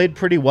guys played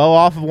pretty well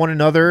off of one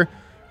another.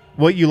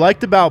 What you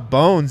liked about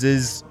Bones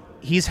is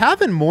he's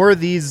having more of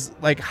these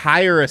like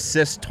higher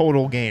assist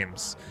total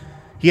games.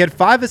 He had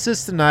 5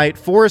 assists tonight,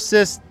 4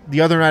 assists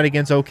the other night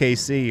against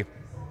OKC.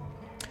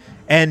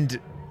 And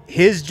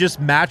his just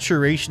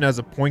maturation as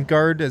a point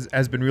guard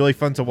has been really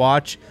fun to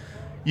watch.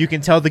 You can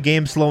tell the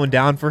game's slowing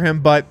down for him,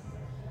 but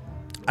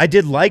I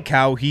did like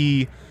how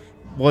he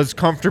was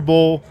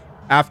comfortable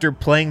after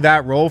playing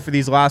that role for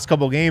these last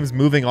couple games,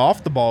 moving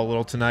off the ball a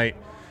little tonight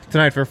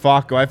for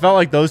Facu. I felt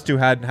like those two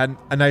had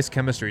a nice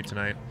chemistry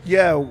tonight.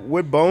 Yeah,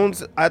 with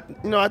Bones, I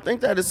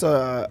think that it's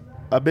a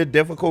bit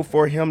difficult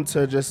for him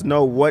to just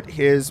know what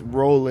his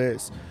role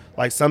is.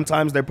 Like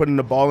sometimes they're putting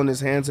the ball in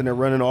his hands and they're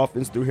running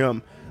offense through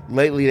him.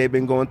 Lately, they've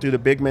been going through the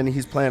big men and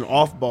he's playing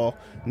off ball.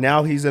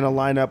 Now he's in a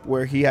lineup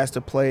where he has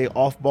to play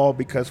off ball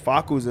because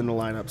Facu's in the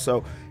lineup.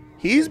 So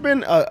he's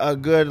been a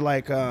good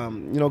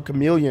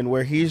chameleon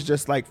where he's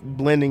just like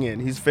blending in.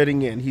 He's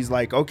fitting in. He's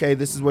like, okay,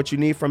 this is what you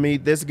need from me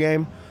this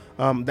game.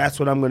 That's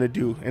what I'm going to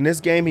do. In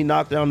this game, he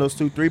knocked down those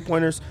 2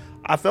 3-pointers.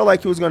 I felt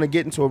like he was going to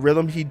get into a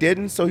rhythm. He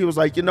didn't, so he was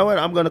like, you know what,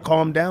 I'm going to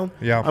calm down.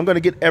 Yeah. I'm going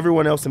to get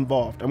everyone else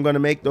involved. I'm going to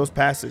make those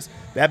passes.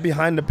 That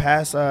behind the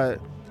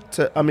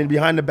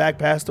back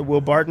pass to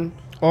Will Barton.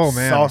 Oh,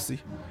 man. Saucy.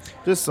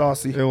 Just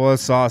saucy. It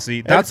was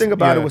saucy. Everything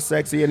about it was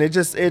sexy, and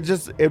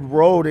it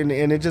rolled, and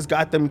it just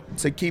got them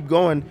to keep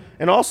going.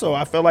 And also,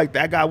 I felt like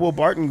that got Will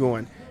Barton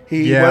going.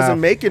 He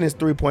wasn't making his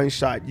 3-point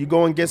shot. You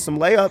go and get some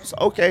layups.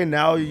 Okay,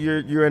 now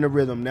you're in a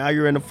rhythm. Now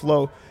you're in a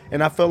flow.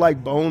 And I feel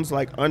like Bones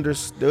like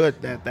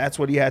understood that that's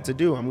what he had to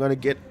do. I'm gonna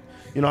get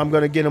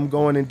him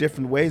going in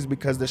different ways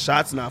because the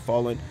shot's not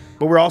falling,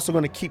 but we're also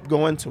gonna keep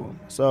going to him.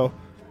 So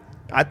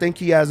I think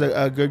he has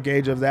a good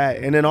gauge of that.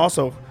 And then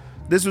also,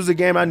 this was a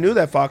game I knew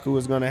that Facu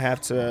was going to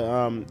have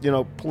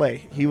to,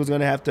 play. He was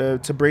going to have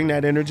to bring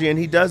that energy, and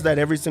he does that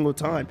every single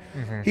time.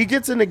 Mm-hmm. He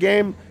gets in the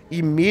game,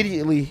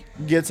 immediately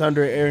gets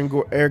under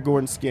Eric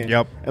Gordon's skin.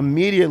 Yep.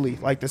 Immediately.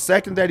 Like the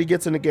second that he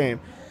gets in the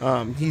game,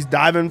 he's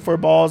diving for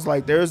balls.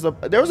 Like there was a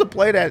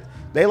play that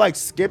they like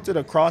skipped it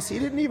across. He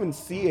didn't even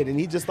see it, and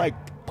he just like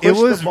pushed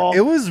the ball.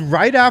 It was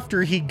right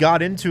after he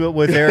got into it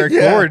with Eric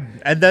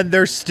Gordon, and then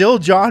they're still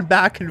jawing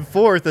back and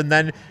forth, and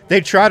then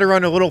they try to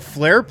run a little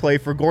flare play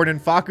for Gordon.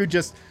 Facu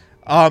just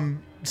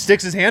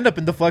sticks his hand up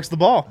and deflects the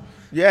ball.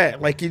 Yeah,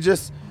 like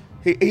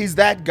he's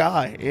that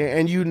guy,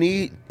 and you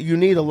need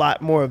a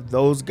lot more of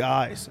those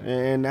guys,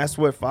 and that's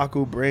what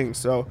Facu brings.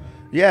 So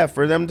yeah,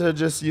 for them to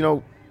just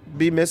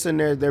be missing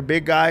their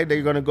big guy,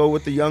 they're gonna go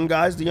with the young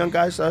guys. The young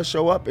guys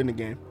show up in the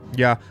game.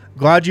 Yeah,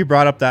 glad you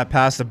brought up that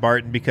pass to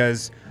Barton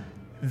because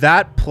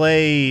that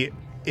play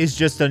is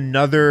just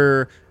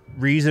another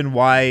reason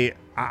why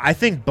I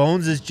think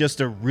Bones is just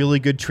a really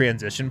good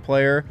transition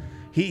player.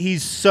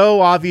 He's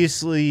so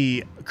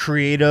obviously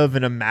creative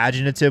and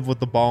imaginative with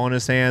the ball in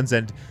his hands,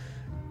 and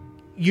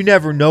you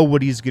never know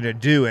what he's going to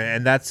do,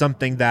 and that's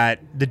something that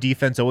the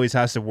defense always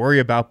has to worry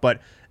about.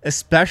 But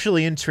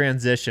especially in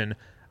transition,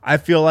 I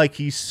feel like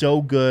he's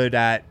so good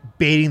at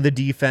baiting the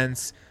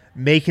defense,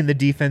 making the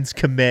defense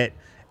commit,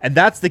 and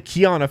that's the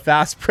key on a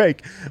fast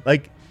break.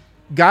 Like,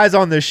 guys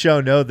on this show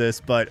know this,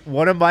 but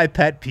one of my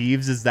pet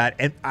peeves is that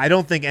I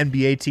don't think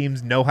NBA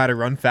teams know how to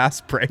run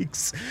fast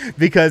breaks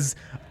because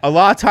a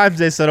lot of times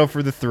they settle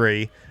for the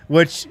 3,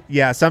 which,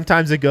 yeah,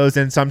 sometimes it goes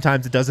in,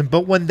 sometimes it doesn't.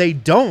 But when they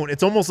don't,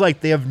 it's almost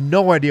like they have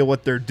no idea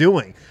what they're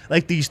doing.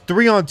 Like these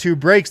 3-on-2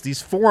 breaks,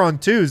 these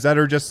 4-on-2s that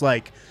are just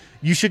like,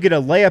 you should get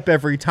a layup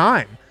every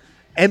time.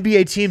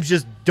 NBA teams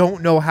just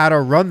don't know how to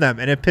run them,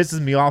 and it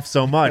pisses me off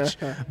so much.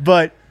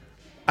 But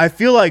I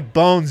feel like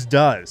Bones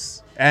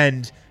does,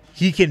 and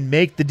he can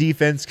make the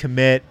defense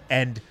commit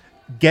and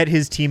get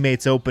his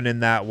teammates open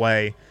in that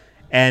way.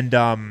 And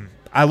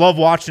I love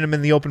watching him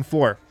in the open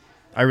floor.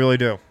 I really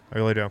do.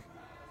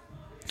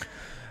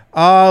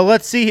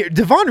 Let's see here.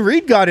 Devon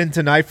Reed got in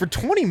tonight for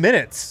 20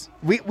 minutes.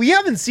 We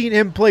haven't seen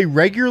him play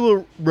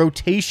regular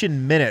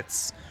rotation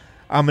minutes.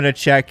 I'm going to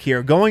check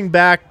here. Going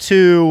back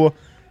to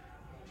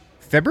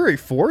February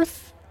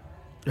 4th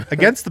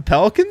against the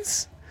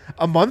Pelicans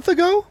a month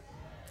ago.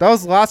 That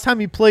was the last time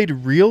he played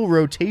real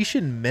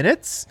rotation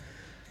minutes.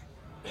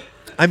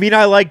 I mean,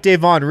 I like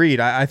Devon Reed.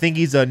 I think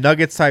he's a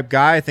Nuggets type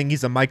guy. I think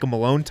he's a Michael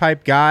Malone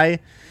type guy.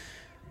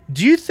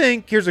 Do you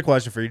think, here's a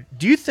question for you.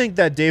 Do you think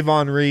that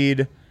Devon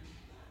Reed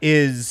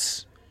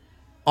is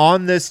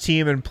on this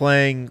team and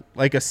playing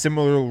like a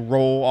similar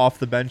role off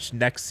the bench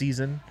next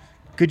season?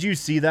 Could you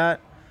see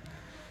that?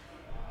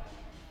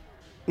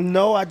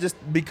 No,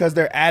 because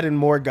they're adding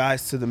more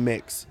guys to the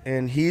mix,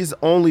 and he's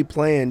only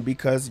playing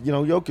because,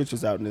 Jokic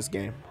is out in this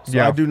game. So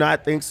yeah. I do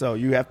not think so.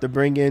 You have to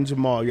bring in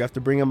Jamal. You have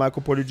to bring in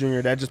Michael Porter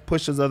Jr. That just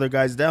pushes other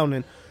guys down,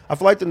 and I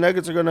feel like the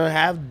Nuggets are going to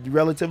have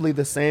relatively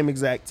the same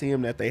exact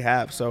team that they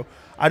have. So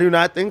I do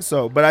not think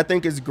so, but I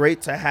think it's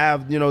great to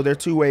have, their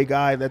two-way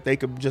guy that they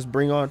could just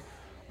bring on.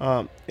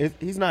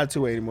 He's not a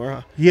two-way anymore,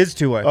 huh? He is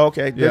two-way.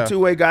 Okay, the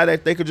two-way guy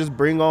that they could just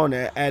bring on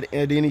at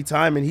any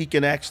time, and he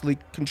can actually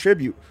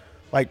contribute.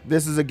 Like,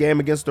 this is a game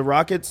against the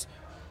Rockets.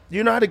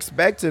 You're not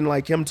expecting,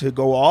 him to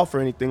go off or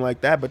anything like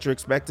that, but you're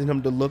expecting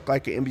him to look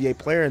like an NBA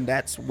player, and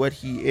that's what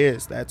he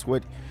is. That's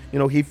what,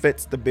 he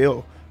fits the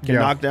bill. Can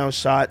knock down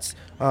shots,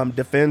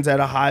 defends at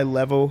a high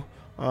level,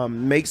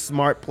 makes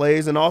smart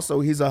plays, and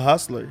also he's a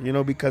hustler,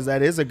 because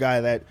that is a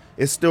guy that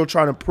is still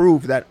trying to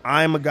prove that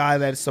I'm a guy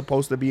that is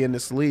supposed to be in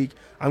this league.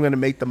 I'm going to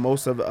make the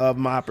most of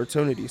my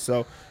opportunity.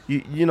 So,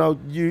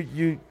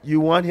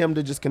 you want him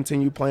to just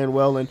continue playing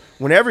well, and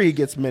whenever he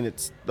gets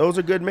minutes, those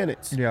are good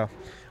minutes. Yeah.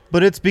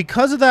 But it's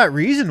because of that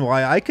reason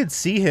why I could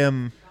see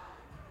him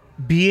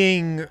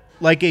being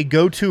like a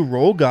go-to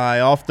role guy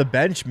off the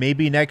bench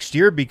maybe next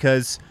year,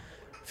 because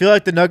I feel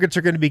like the Nuggets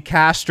are going to be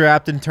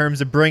cash-strapped in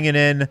terms of bringing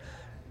in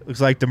 –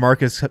 looks like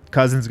DeMarcus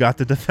Cousins got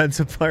the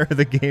defensive player of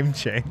the game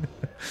chain.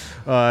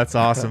 Oh, that's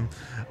awesome.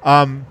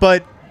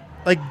 But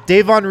like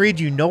Devon Reed,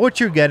 you know what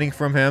you're getting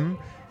from him.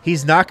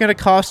 He's not going to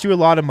cost you a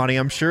lot of money.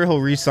 I'm sure he'll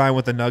re-sign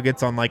with the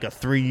Nuggets on like a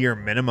 3-year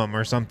minimum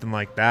or something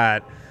like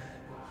that.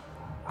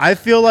 I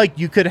feel like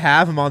you could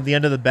have him on the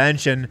end of the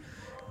bench and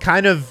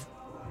kind of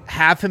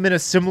have him in a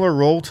similar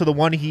role to the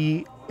one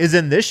he is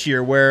in this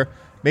year, where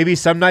maybe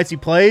some nights he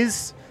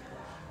plays,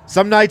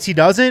 some nights he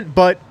doesn't,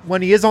 but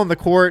when he is on the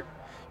court,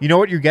 you know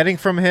what you're getting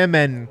from him,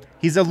 and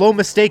he's a low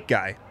mistake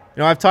guy.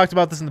 I've talked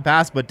about this in the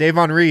past, but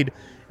Devon Reed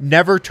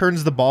never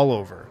turns the ball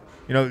over.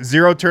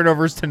 0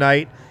 turnovers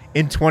tonight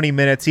in 20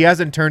 minutes. He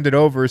hasn't turned it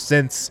over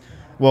since,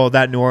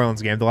 that New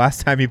Orleans game, the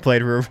last time he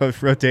played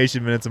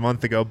rotation minutes a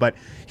month ago, but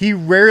he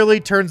rarely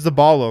turns the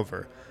ball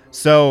over.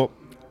 So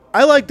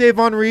I like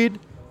Devon Reed.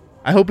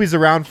 I hope he's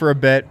around for a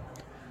bit.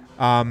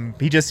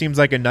 He just seems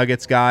like a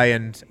Nuggets guy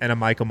and a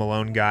Michael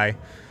Malone guy.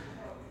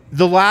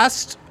 The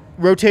last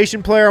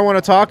rotation player I want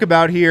to talk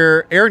about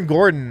here, Aaron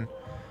Gordon.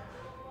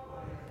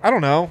 I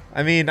don't know.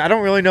 I mean, I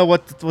don't really know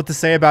what to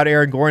say about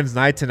Aaron Gordon's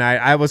night tonight.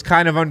 I was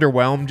kind of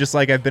underwhelmed, just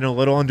like I've been a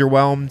little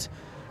underwhelmed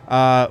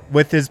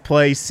with his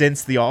play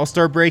since the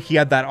All-Star break. He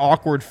had that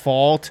awkward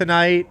fall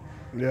tonight.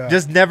 Yeah.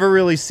 Just never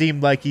really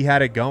seemed like he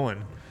had it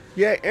going.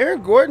 Yeah,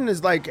 Aaron Gordon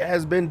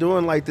has been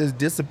doing this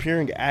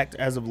disappearing act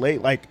as of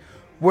late,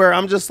 where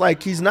I'm just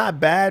he's not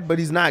bad, but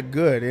he's not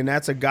good, and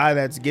that's a guy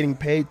that's getting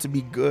paid to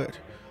be good.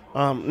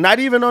 Not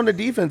even on the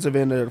defensive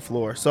end of the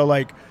floor. So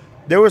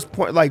there was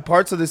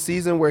parts of the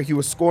season where he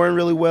was scoring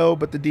really well,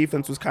 but the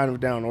defense was kind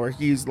of down, or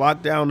he's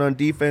locked down on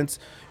defense,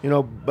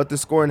 but the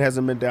scoring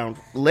hasn't been down.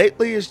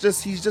 Lately, he's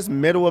just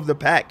middle of the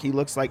pack. He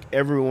looks like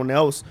everyone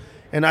else,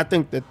 and I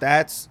think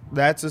that's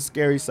a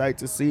scary sight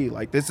to see.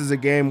 This is a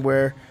game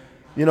where,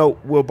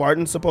 Will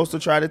Barton's supposed to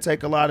try to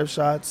take a lot of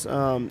shots.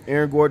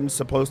 Aaron Gordon's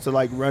supposed to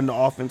run the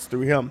offense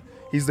through him.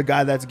 He's the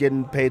guy that's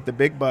getting paid the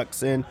big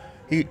bucks, and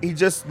he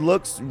just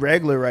looks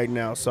regular right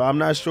now. So I'm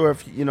not sure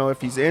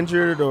if he's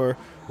injured or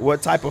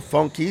what type of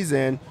funk he's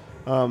in.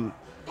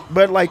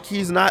 But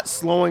he's not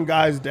slowing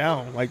guys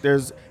down.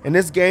 In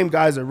this game,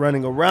 guys are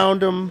running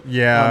around him.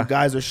 Yeah.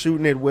 Guys are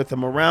shooting it with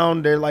him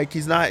around. They're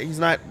he's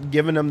not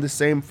giving them the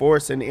same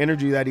force and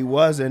energy that he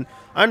was. And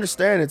I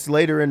understand it's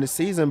later in the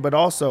season, but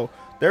also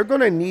they're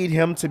going to need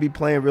him to be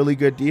playing really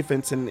good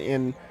defense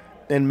and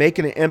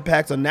making an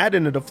impact on that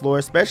end of the floor,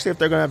 especially if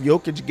they're going to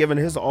have Jokic giving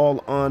his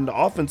all on the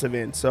offensive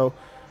end. So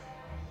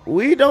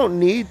we don't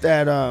need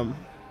that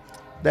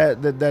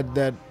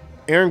that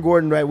Aaron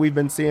Gordon that we've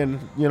been seeing,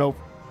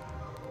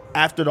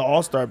 after the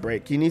All-Star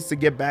break. He needs to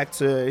get back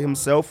to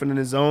himself and in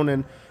his zone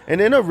and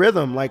in a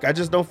rhythm. I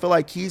just don't feel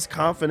like he's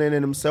confident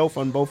in himself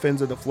on both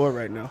ends of the floor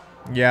right now.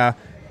 Yeah,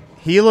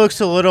 he looks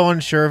a little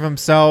unsure of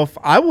himself.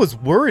 I was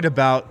worried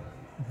about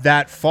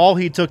that fall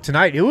he took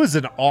tonight. It was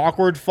an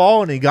awkward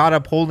fall, and he got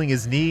up holding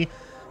his knee.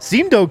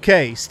 Seemed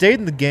okay. Stayed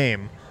in the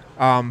game.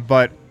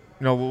 But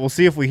we'll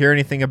see if we hear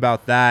anything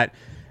about that.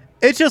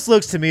 It just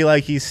looks to me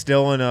like he's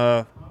still in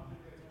a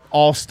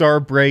all-star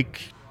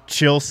break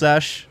chill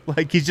sesh.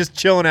 Like he's just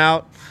chilling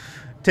out,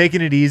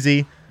 taking it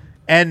easy.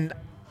 And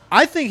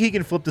I think he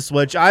can flip the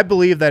switch. I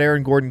believe that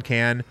Aaron Gordon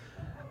can.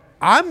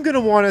 I'm going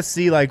to want to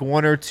see like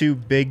 1 or 2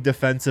 big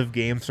defensive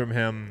games from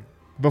him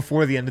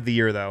before the end of the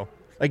year, though.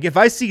 Like if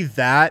I see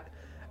that,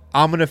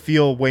 I'm going to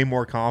feel way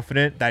more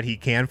confident that he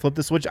can flip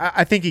the switch.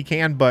 I think he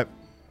can, but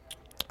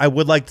I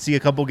would like to see a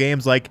couple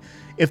games. Like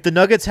if the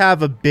Nuggets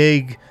have a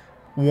big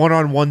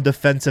one-on-one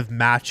defensive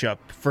matchup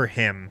for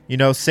him,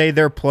 say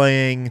they're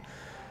playing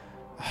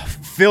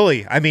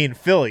Philly.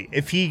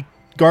 If he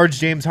guards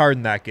James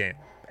Harden that game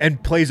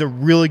and plays a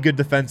really good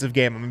defensive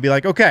game, I'm going to be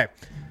like, okay,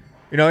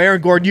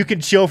 Aaron Gordon, you can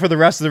chill for the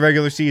rest of the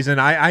regular season.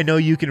 I know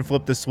you can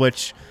flip the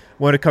switch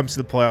when it comes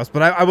to the playoffs,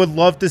 but I would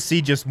love to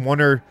see just 1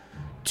 or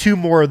 2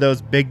 more of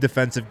those big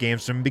defensive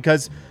games from him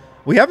because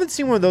we haven't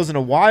seen one of those in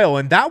a while,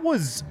 and that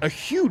was a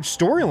huge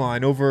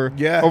storyline over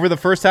the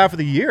first half of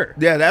the year.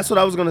 Yeah, that's what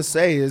I was going to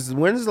say is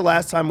when is the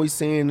last time we've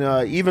seen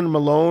even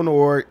Malone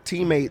or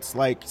teammates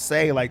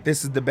say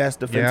this is the best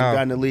defensive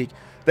guy in the league?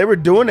 They were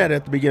doing that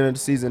at the beginning of the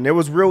season. There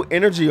was real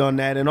energy on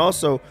that, and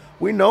also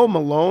we know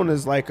Malone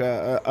is like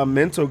a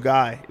mental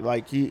guy.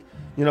 Like he's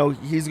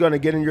going to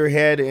get in your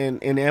head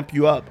and amp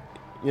you up,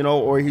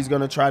 or he's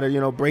going to try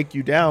to break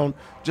you down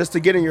just to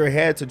get in your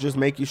head to just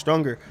make you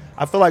stronger.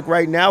 I feel like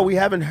right now we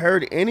haven't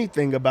heard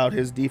anything about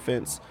his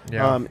defense,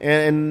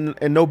 and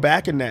no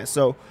backing that.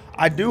 So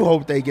I do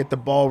hope they get the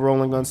ball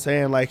rolling on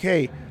saying like,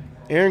 hey,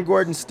 Aaron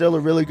Gordon's still a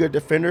really good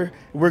defender.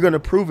 We're going to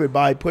prove it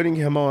by putting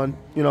him on,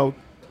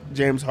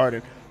 James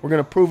Harden. We're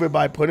going to prove it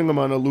by putting him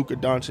on a Luka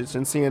Doncic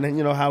and seeing,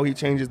 how he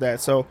changes that.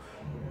 So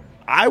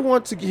I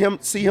want to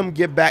see him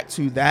get back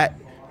to that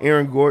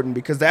Aaron Gordon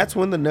because that's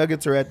when the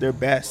Nuggets are at their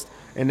best.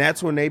 And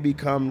that's when they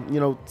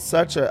become,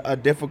 such a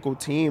difficult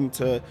team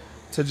to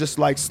just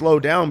like slow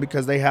down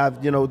because they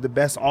have, the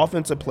best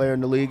offensive player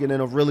in the league and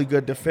then a really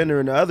good defender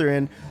in the other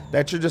end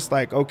that you're just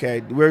like, okay,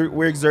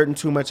 we're exerting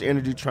too much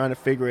energy trying to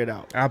figure it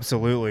out.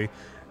 Absolutely.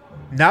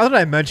 Now that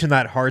I mentioned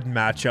that Harden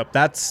matchup,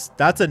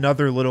 that's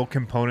another little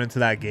component to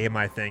that game,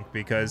 I think,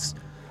 because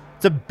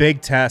it's a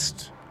big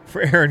test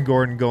for Aaron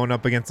Gordon going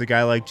up against a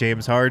guy like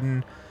James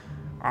Harden.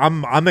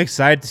 I'm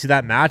excited to see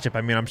that matchup.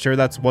 I'm sure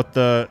that's what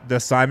the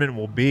assignment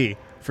will be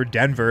for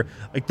Denver.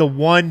 Like the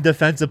one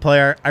defensive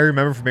player I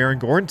remember from Aaron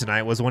Gordon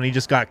tonight was when he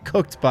just got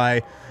cooked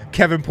by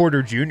Kevin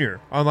Porter Jr.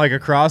 on like a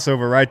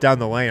crossover right down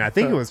the lane. I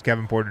think it was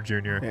Kevin Porter Jr.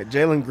 Yeah,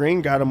 Jalen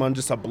Green got him on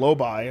just a blow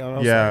by. And I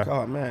was like,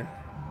 oh man.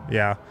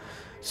 Yeah.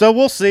 So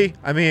we'll see.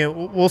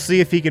 We'll see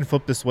if he can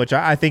flip the switch.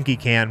 I think he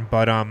can,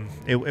 but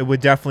it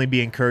would definitely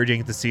be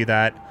encouraging to see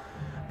that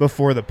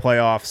before the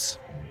playoffs.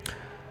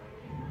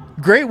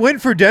 Great win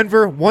for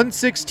Denver,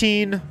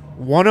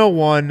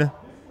 116-101.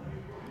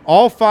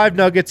 All 5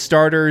 Nuggets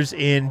starters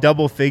in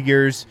double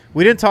figures.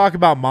 We didn't talk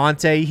about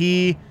Monte.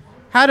 He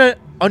had an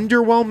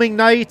underwhelming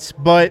night,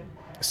 but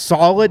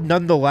solid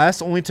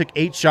nonetheless. Only took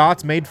 8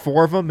 shots, made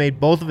 4 of them, made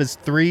both of his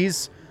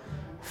threes,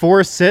 4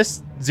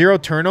 assists, 0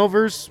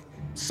 turnovers.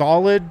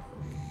 Solid.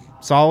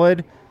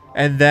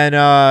 And then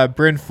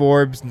Bryn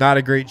Forbes, not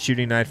a great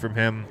shooting night from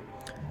him.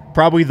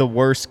 Probably the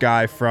worst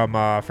guy from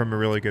a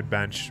really good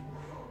bench.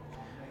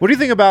 What do you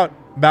think about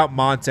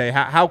Monte?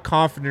 How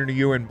confident are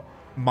you in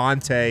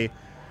Monte?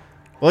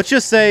 Let's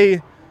just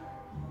say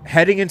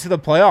heading into the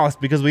playoffs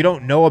because we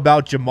don't know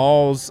about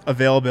Jamal's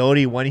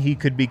availability when he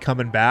could be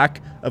coming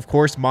back. Of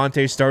course,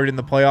 Monte started in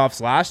the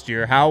playoffs last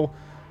year. How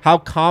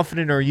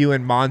confident are you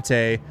in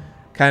Monte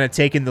kind of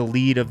taking the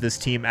lead of this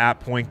team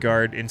at point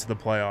guard into the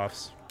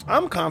playoffs?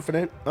 I'm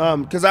confident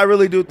because I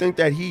really do think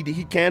that he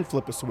can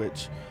flip a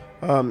switch.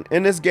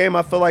 In this game,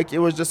 I feel like it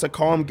was just a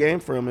calm game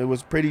for him. It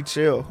was pretty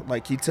chill.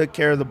 Like he took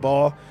care of the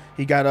ball.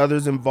 He got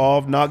others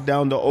involved, knocked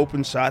down the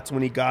open shots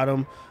when he got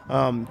them.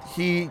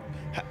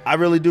 I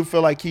really do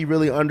feel like he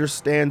really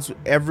understands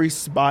every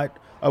spot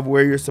of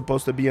where you're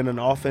supposed to be in an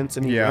offense,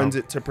 and he runs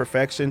it to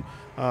perfection.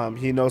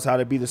 He knows how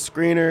to be the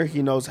screener.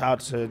 He knows how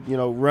to,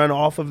 run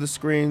off of the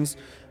screens.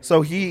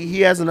 So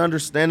he has an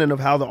understanding of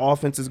how the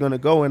offense is going to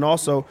go, and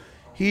also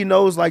he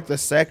knows like the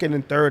second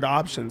and third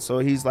option. So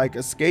he's like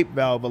escape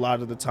valve a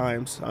lot of the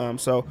times.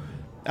 So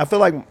I feel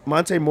like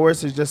Monte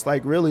Morris is just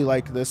like really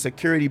like the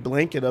security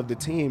blanket of the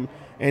team,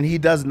 and he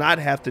does not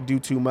have to do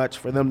too much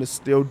for them to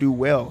still do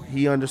well.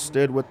 He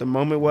understood what the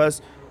moment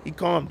was. He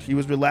calmed. He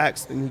was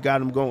relaxed, and he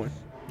got him going.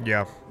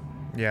 Yeah,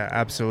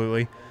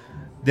 absolutely.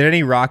 Did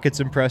any Rockets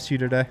impress you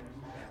today?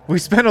 We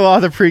spent a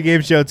lot of the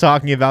pregame show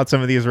talking about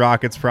some of these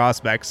Rockets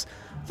prospects.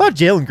 I thought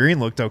Jalen Green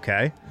looked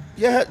okay.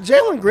 Yeah,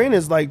 Jalen Green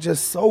is like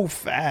just so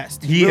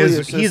fast. He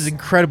is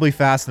incredibly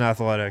fast and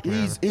athletic.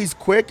 He's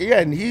quick,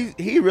 and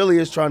he really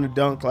is trying to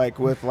dunk like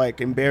with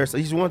like embarrass.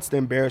 He wants to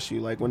embarrass you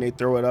like when they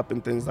throw it up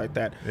and things like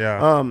that. Yeah.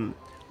 I'm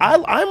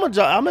a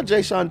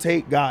Jayshawn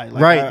Tate guy.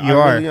 Like, right, I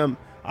really am.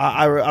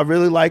 I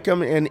really like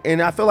him,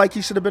 and I feel like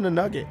he should have been a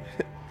Nugget.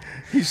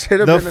 He should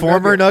have been the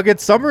former Nugget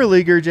summer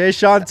leaguer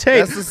Jayshawn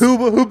Tate,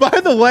 who by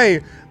the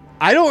way,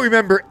 I don't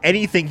remember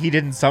anything he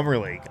did in Summer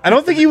League. I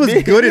don't think he was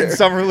good in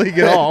Summer League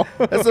at all.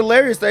 That's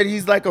hilarious that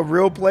he's like a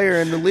real player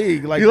in the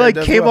league. Like, he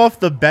came off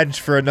the bench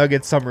for a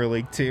Nuggets Summer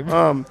League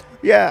team.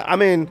 Yeah, I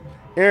mean,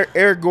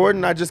 Eric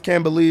Gordon, I just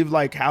can't believe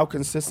like how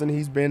consistent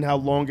he's been, how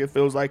long it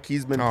feels like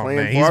he's been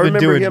playing. I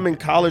remember him in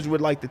college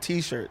with like the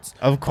T-shirts.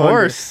 Of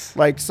course.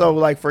 Like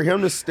for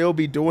him to still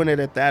be doing it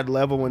at that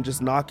level and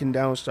just knocking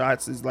down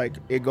shots is like,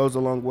 it goes a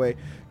long way.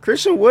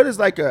 Christian Wood is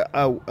like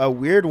a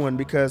weird one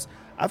because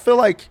I feel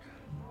like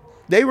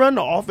they run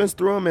the offense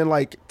through him and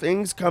like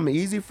things come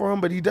easy for him,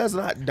 but he does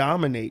not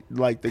dominate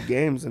like the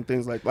games and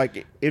things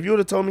like if you would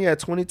have told me he had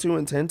 22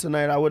 and 10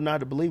 tonight, I would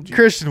not have believed you.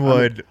 Christian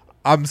Wood,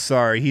 I'm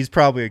sorry, he's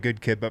probably a good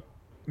kid, but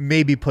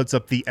maybe puts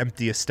up the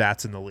emptiest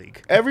stats in the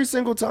league. Every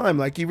single time.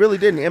 Like, he really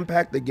didn't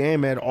impact the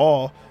game at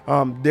all.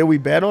 Did we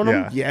bet on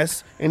him? Yeah.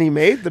 Yes. And he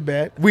made the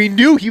bet. We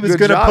knew he was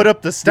going to put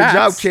up the stats. Good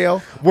job,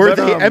 Kale. Were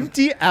they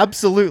empty?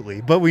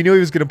 Absolutely. But we knew he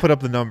was going to put up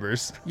the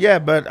numbers. Yeah,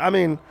 but I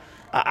mean,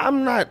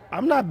 I'm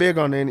not big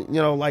on any,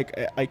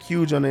 like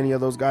huge on any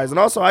of those guys. And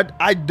also, I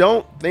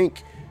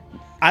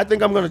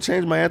think I'm going to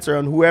change my answer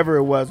on whoever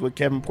it was with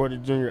Kevin Porter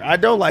Jr. I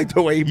don't like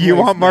the way he plays. You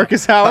want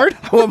Marcus Howard?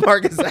 I want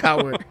Marcus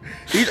Howard.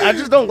 I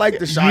just don't like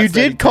the shots. You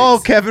did call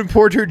Kevin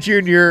Porter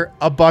Jr.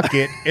 a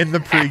bucket in the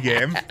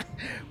pregame.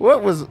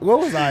 What was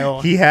I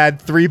on? He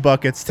had 3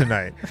 buckets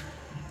tonight.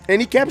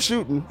 And he kept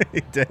shooting.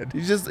 He did.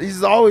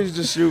 He's always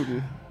just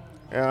shooting.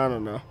 I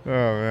don't know. Oh,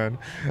 man.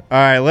 All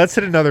right, let's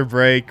hit another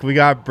break. We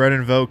got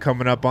Brendan Vogt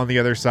coming up on the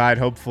other side,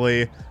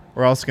 hopefully.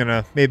 We're also going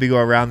to maybe go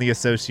around the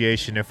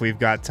association if we've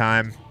got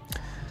time.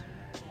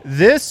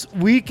 This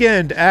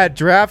weekend at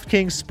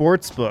DraftKings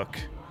Sportsbook,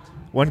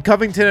 when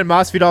Covington and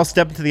Masvidal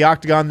step into the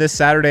octagon this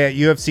Saturday at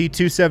UFC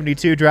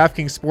 272,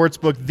 DraftKings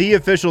Sportsbook, the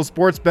official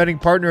sports betting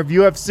partner of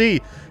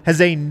UFC,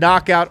 has a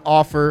knockout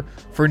offer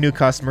for new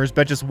customers.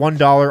 Bet just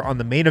 $1 on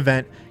the main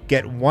event.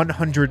 Get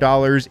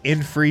 $100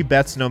 in free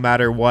bets no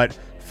matter what.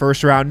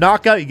 First round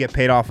knockout, you get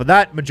paid off of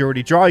that.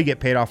 Majority draw, you get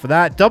paid off of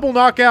that. Double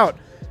knockout,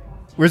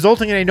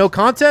 resulting in a no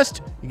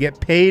contest, you get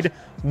paid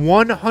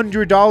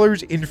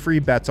 $100 in free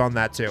bets on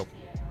that too.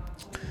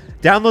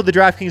 Download the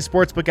DraftKings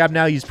Sportsbook app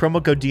now. Use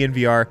promo code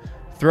DNVR.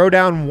 Throw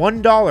down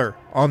 $1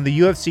 on the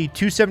UFC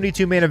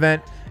 272 main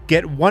event.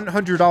 Get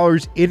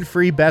 $100 in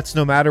free bets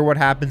no matter what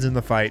happens in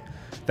the fight.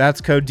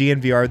 That's code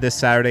DNVR this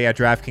Saturday at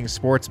DraftKings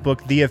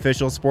Sportsbook, the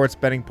official sports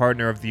betting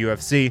partner of the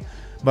UFC.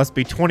 Must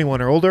be 21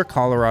 or older.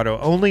 Colorado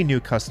only. New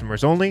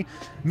customers only.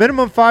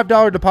 Minimum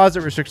 $5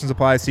 deposit. Restrictions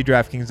apply. See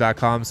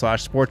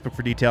DraftKings.com/sportsbook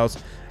for details.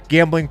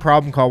 Gambling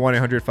problem? Call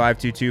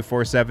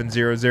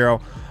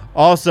 1-800-522-4700.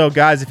 Also,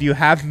 guys, if you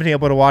haven't been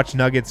able to watch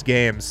Nuggets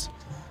games,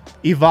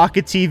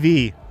 Ivaca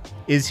TV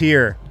is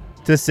here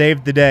to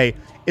save the day.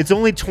 It's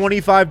only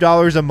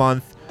 $25 a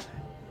month.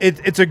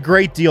 It's a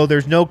great deal.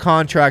 There's no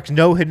contract,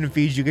 no hidden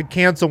fees. You could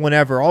cancel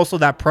whenever. Also,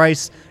 that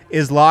price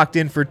is locked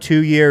in for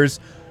 2 years.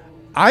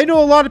 I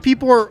know a lot of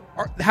people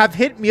have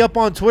hit me up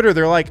on Twitter.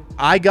 They're like,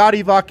 I got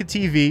Ivaca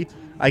TV.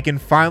 I can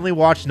finally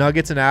watch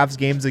Nuggets and Avs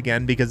games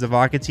again because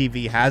Ivaca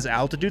TV has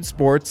Altitude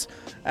Sports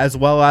as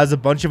well as a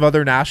bunch of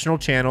other national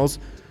channels.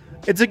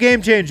 It's a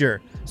game changer.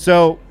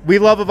 So we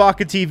love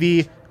Ivaca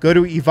TV. Go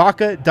to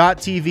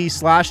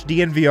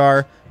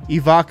ivaca.tv/DNVR,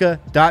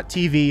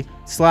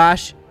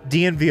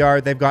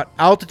 ivaca.tv/DNVR. They've got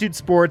Altitude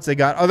Sports. They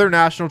got other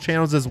national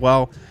channels as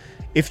well.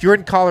 If you're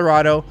in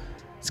Colorado,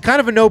 it's kind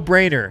of a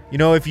no-brainer.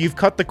 If you've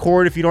cut the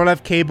cord, if you don't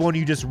have cable and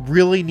you just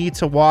really need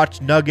to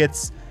watch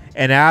Nuggets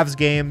and Avs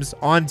games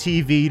on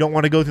TV, you don't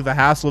want to go through the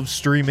hassle of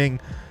streaming,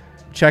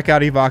 check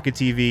out Ivaca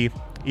TV,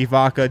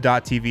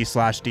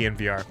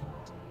 ivaca.tv/DNVR.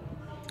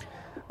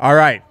 All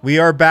right, we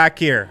are back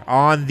here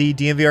on the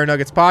DNVR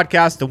Nuggets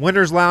podcast, the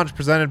Winners Lounge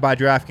presented by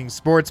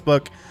DraftKings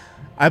Sportsbook.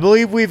 I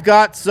believe we've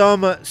got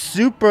some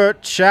super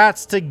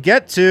chats to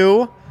get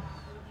to.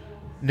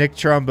 Nick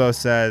Trumbo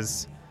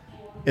says,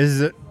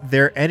 is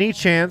there any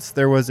chance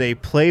there was a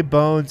play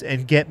Bones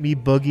and get me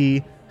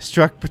Boogie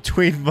struck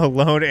between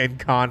Malone and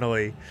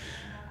Connolly?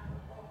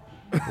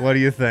 What do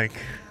you think?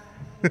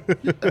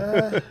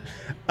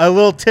 A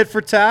little tit for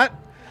tat?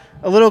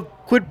 A little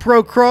quid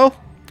pro quo?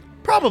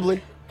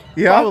 Probably.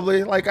 Yeah.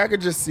 Probably. Like, I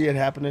could just see it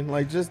happening.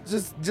 Like,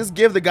 just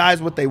give the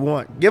guys what they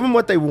want. Give them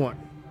what they want.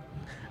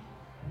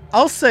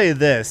 I'll say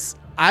this.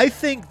 I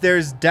think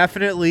there's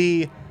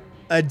definitely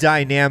a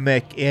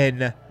dynamic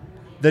in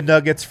the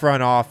Nuggets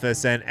front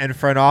office and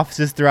front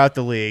offices throughout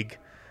the league.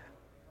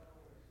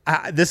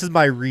 This is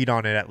my read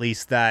on it, at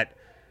least, that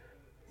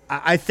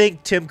I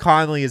think Tim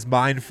Connolly is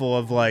mindful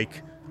of,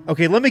 like,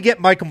 okay, let me get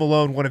Michael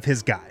Malone one of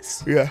his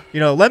guys. Yeah.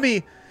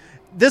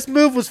 This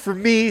move was for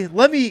me.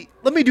 Let me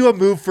do a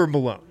move for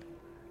Malone.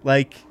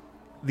 Like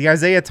the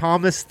Isaiah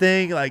Thomas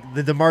thing, like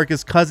the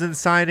DeMarcus Cousins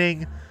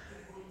signing.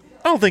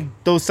 I don't think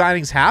those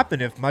signings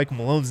happen if Mike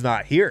Malone's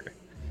not here.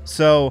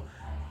 So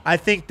I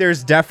think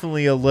there's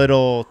definitely a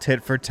little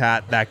tit for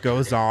tat that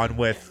goes on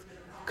with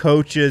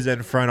coaches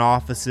and front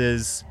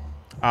offices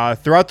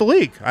throughout the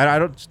league. I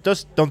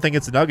don't think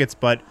it's the Nuggets,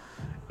 but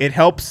it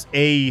helps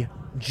a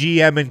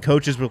GM and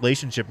coach's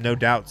relationship, no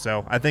doubt.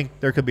 So I think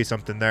there could be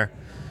something there.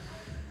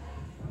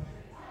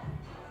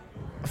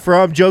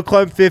 From Joe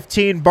Clem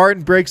 15,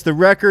 Barton breaks the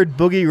record.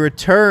 Boogie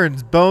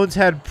returns. Bones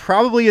had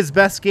probably his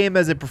best game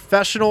as a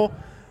professional.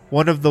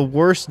 One of the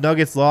worst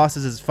Nuggets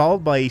losses is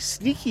followed by a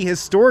sneaky,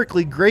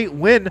 historically great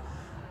win.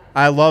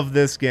 I love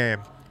this game.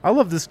 I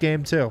love this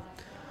game too.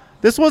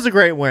 This was a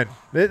great win.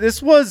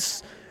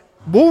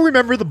 We'll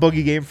remember the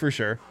Boogie game for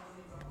sure.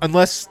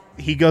 Unless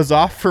he goes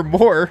off for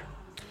more.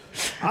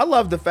 I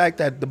love the fact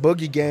that the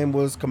Boogie game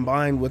was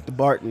combined with the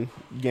Barton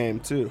game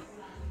too.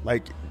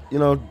 Like,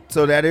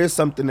 so that is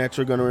something that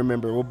you're going to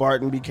remember. Well,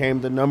 Barton became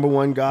the number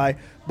one guy.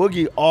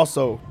 Boogie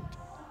also,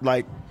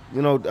 a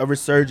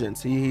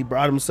resurgence. He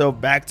brought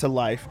himself back to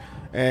life,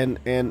 and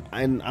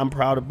I'm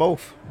proud of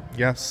both.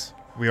 Yes,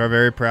 we are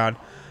very proud.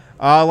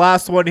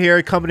 Last one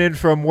here coming in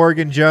from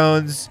Morgan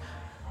Jones.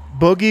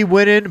 Boogie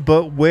winning,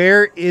 but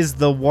where is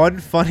the one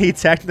funny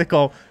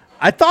technical?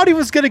 I thought he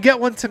was going to get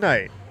one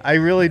tonight. I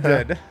really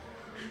did.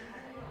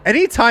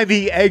 Anytime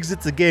he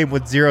exits a game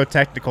with 0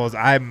 technicals,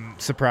 I'm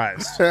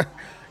surprised.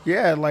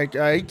 Yeah,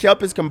 he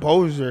kept his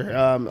composure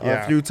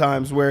a few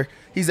times where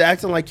he's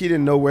acting like he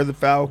didn't know where the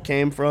foul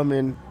came from,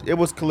 and it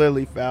was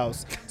clearly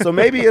fouls. So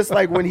maybe it's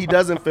like when he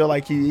doesn't feel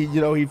like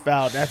he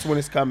fouled, that's when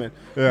it's coming.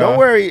 Yeah. Don't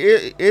worry,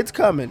 it's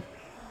coming.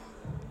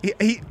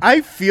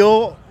 I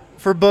feel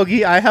for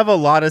Boogie, I have a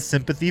lot of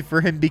sympathy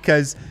for him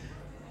because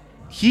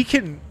he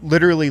can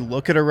literally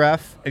look at a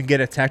ref and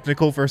get a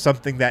technical for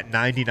something that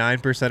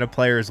 99% of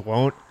players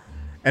won't.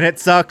 And it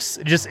sucks.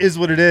 It just is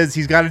what it is.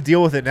 He's got to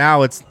deal with it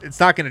now. It's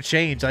not going to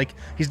change. Like,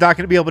 he's not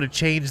going to be able to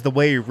change the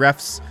way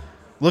refs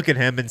look at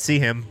him and see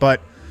him.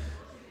 But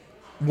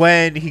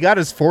when he got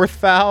his 4th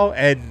foul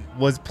and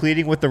was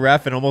pleading with the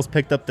ref and almost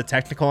picked up the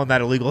technical on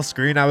that illegal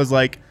screen, I was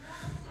like,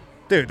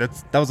 dude,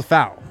 that was a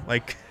foul.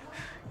 Like,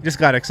 you just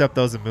got to accept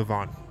those and move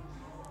on.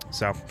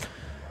 So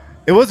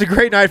it was a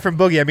great night from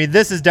Boogie. I mean,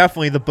 this is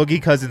definitely the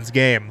Boogie Cousins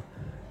game,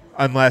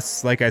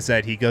 unless, like I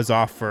said, he goes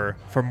off for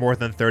more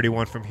than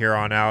 31 from here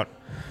on out.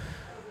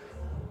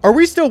 Are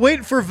we still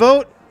waiting for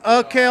Vogt,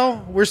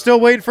 Kale? We're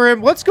still waiting for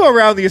him. Let's go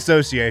around the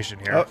association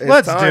here.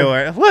 Let's do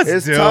it.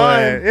 Let's do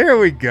it. Here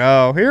we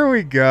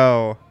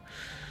go.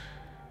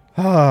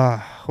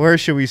 Where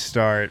should we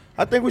start?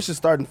 I think we should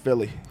start in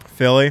Philly.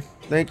 Philly?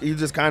 I think you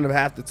just kind of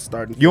have to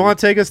start in Philly. You want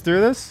to take us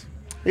through this?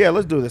 Yeah,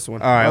 let's do this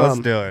one. All right, let's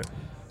do it.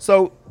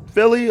 So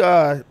Philly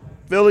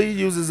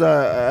uses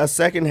a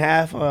second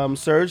half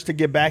surge to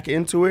get back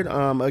into it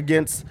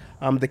against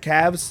the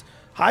Cavs.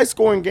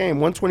 High-scoring game,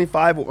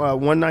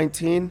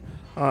 125-119.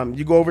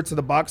 You go over to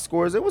the box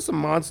scores. It was some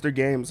monster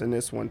games in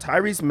this one.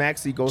 Tyrese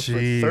Maxey goes for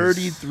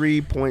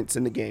 33 points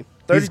in the game.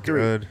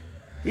 33.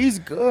 He's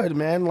good,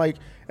 man.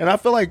 And I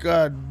feel like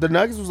the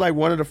Nuggets was like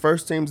one of the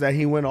first teams that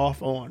he went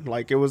off on.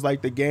 Like, it was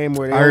like the game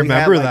where they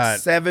only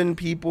had 7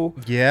 people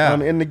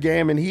in the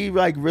game, and he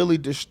really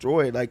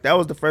destroyed. Like, that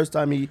was the first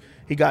time he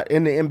got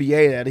in the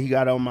NBA that he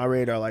got on my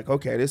radar. Like,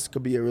 okay, this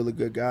could be a really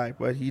good guy,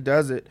 but he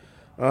does it.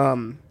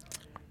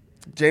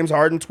 James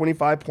Harden,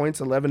 25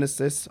 points, 11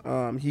 assists.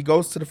 He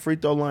goes to the free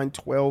throw line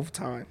 12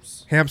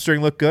 times.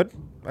 Hamstring looked good,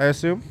 I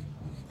assume?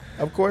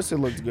 Of course it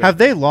looks good. Have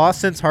they lost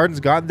since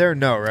Harden's gotten there?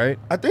 No, right?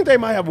 I think they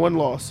might have one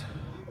loss.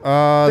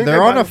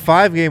 They're on a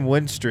 5-game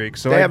win streak,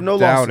 so they have no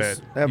doubt losses.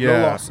 it. They have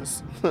no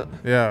losses.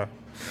 Yeah.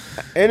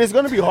 And it's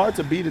going to be hard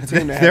to beat a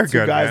team that has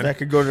 2 guys that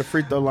could go to the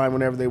free throw line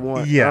whenever they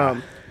want. Yeah.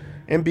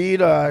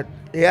 Embiid,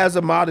 he has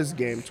a modest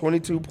game,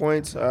 22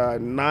 points,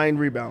 9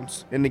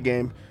 rebounds in the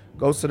game.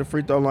 Goes to the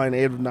free throw line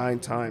 8 of 9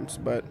 times.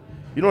 But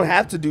you don't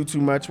have to do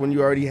too much when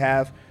you already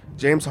have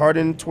James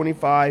Harden,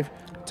 25,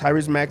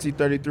 Tyrese Maxey,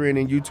 33, and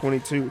then you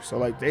 22.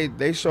 So,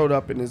 they showed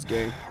up in this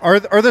game. Are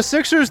the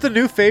Sixers the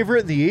new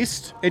favorite in the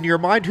East? In your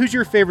mind, who's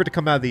your favorite to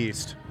come out of the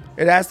East?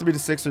 It has to be the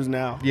Sixers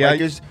now. Yeah,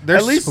 they're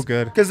at least so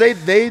good. Because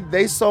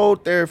they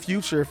sold their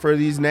future for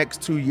these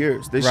next 2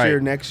 years. This year,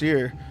 next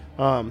year.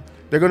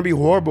 They're going to be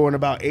horrible in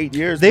about 8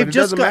 years, but it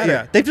doesn't matter.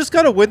 Yeah, they've just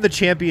got to win the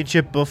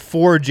championship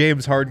before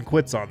James Harden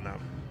quits on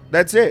them.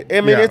 That's it.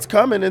 I mean, it's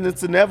coming, and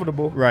it's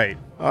inevitable. Right.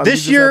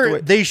 This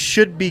year, they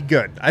should be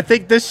good. I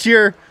think this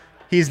year,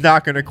 he's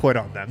not going to quit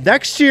on them.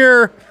 Next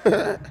year,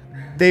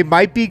 they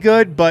might be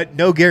good, but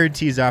no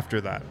guarantees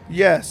after that.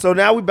 Yeah, so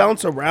now we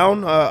bounce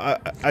around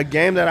a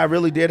game that I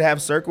really did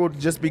have circled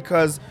just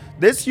because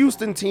this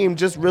Houston team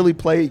just really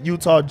played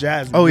Utah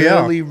Jazz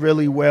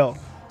really well.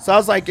 So I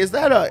was like, is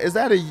that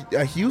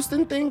a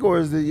Houston thing, or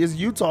is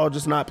Utah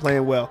just not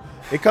playing well?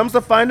 It comes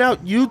to find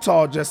out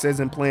Utah just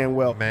isn't playing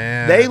well.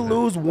 Man. They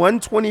lose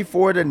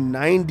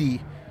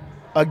 124-90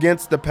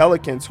 against the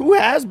Pelicans, who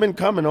has been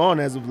coming on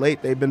as of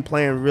late. They've been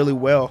playing really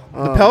well.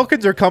 The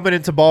Pelicans are coming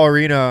into Ball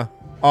Arena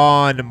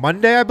on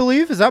Monday, I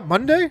believe. Is that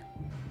Monday?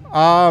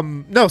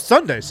 No,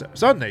 Sunday.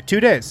 2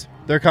 days.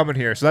 They're coming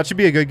here, so that should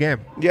be a good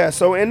game. Yeah,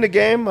 so in the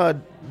game,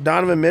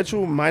 Donovan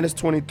Mitchell, minus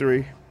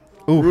 23.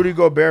 Oof. Rudy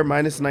Gobert,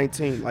 minus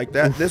 19. Like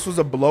that, This was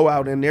a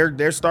blowout, and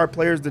their star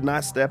players did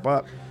not step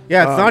up.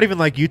 Yeah, it's not even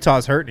like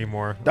Utah's hurt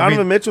anymore.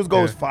 Donovan Mitchell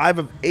goes 5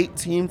 of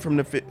 18 from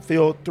the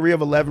field, 3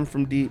 of 11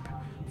 from deep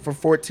for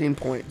 14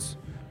 points.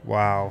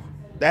 Wow.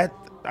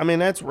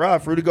 That's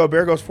rough. Rudy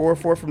Gobert goes 4 of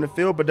 4 from the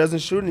field, but doesn't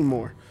shoot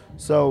anymore.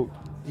 So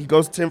he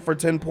goes 10 for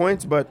 10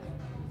 points, but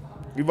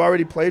you've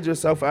already played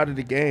yourself out of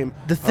the game.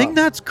 The thing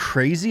that's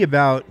crazy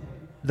about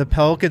the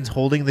Pelicans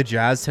holding the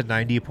Jazz to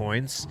 90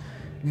 points,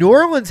 New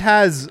Orleans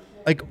has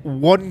like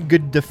one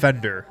good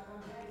defender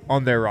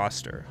on their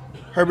roster.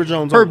 Herbert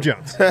Jones. Herb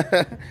Jones.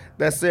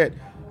 That's it.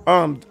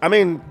 I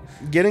mean,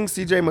 getting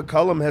CJ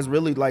McCollum has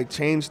really like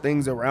changed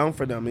things around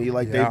for them.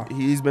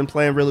 He's been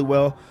playing really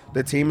well.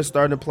 The team is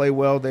starting to play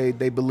well. They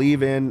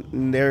believe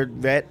in their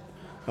vet.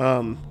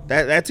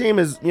 That team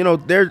is,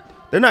 they're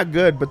not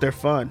good, but they're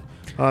fun.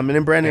 And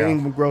then Brandon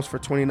Ingram grows for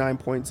 29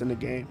 points in the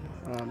game.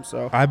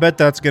 So I bet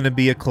that's going to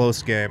be a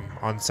close game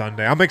on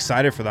Sunday. I'm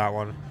excited for that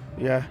one.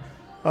 Yeah.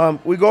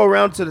 We go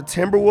around to the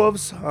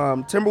Timberwolves.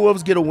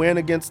 Timberwolves get a win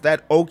against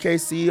that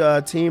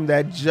OKC team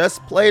that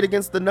just played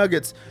against the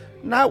Nuggets.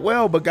 Not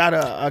well, but got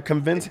a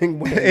convincing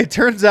win. It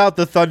turns out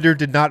the Thunder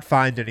did not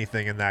find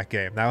anything in that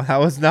game. Now, that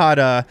was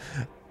not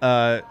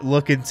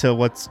look into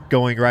what's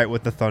going right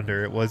with the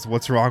Thunder. It was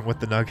what's wrong with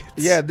the Nuggets.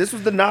 Yeah, this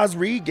was the Naz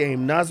Reid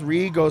game. Naz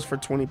Reid goes for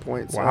 20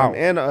 points. Wow.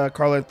 And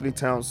Karl Anthony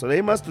Towns. So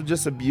they must have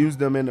just abused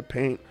them in the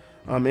paint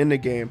in the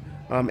game.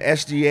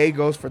 SGA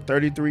goes for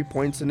 33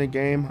 points in the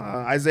game.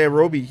 Isaiah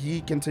Roby,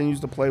 he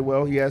continues to play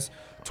well. He has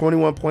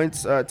 21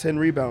 points, 10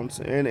 rebounds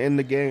in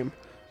the game.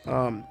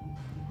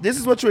 This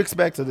is what you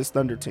expect of this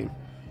Thunder team.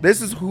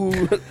 This is who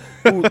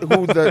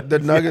the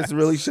Nuggets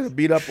really should have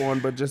beat up on,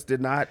 but just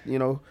did not,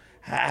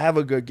 have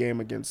a good game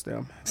against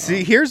them.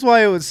 See, here's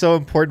why it was so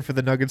important for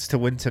the Nuggets to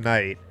win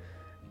tonight,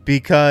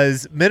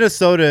 because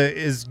Minnesota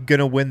is going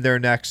to win their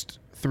next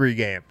 3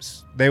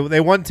 games. They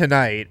won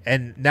tonight,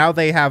 and now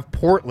they have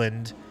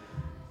Portland.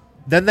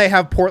 Then they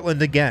have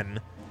Portland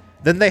again.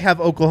 Then they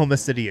have Oklahoma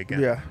City again.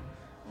 Yeah.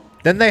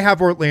 Then they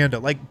have Orlando.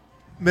 Like,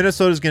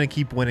 Minnesota's going to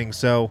keep winning,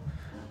 so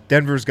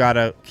Denver's got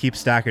to keep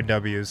stacking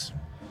W's.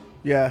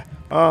 Yeah.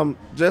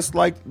 Just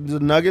like the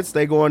Nuggets,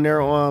 they go on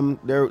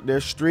their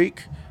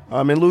streak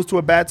and lose to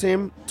a bad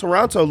team.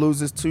 Toronto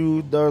loses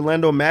to the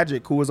Orlando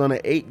Magic, who was on an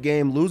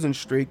 8-game losing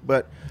streak,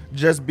 but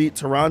just beat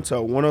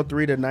Toronto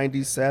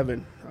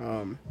 103-97.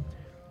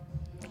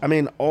 I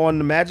mean, on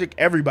the Magic,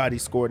 everybody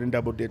scored in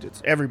double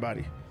digits.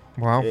 Everybody.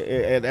 Wow.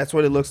 That's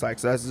what it looks like.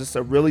 So that's just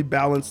a really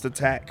balanced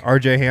attack.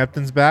 RJ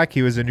Hampton's back.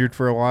 He was injured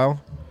for a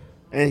while.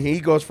 And he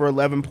goes for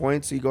 11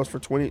 points. He goes for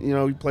 20.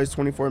 He plays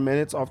 24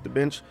 minutes off the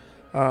bench.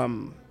 I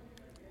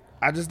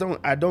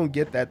don't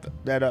get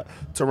that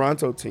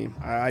Toronto team.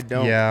 I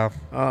don't. Yeah.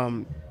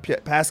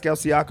 Pascal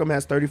Siakam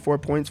has 34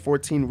 points,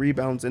 14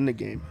 rebounds in the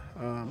game.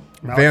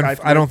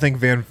 I don't think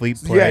Van Fleet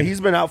played. Yeah,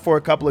 he's been out for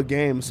a couple of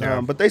games.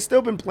 Yeah. But they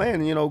still been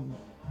playing,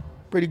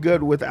 pretty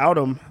good without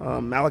him.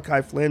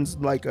 Malachi Flynn's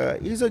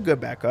he's a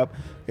good backup.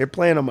 They're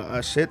playing him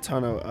a shit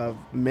ton of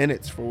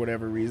minutes for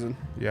whatever reason.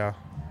 Yeah.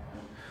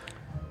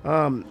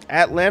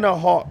 Atlanta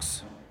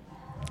Hawks.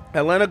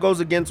 Atlanta goes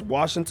against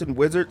Washington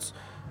Wizards.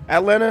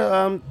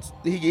 Atlanta,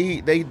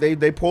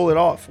 they pull it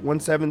off,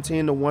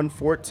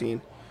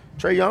 117-114.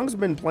 Trae Young's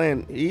been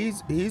playing.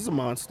 He's a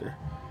monster.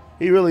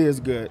 He really is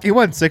good. He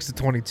went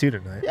 6-22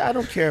 tonight. Yeah, I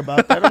don't care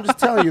about that. I'm just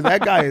telling you,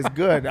 that guy is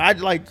good. I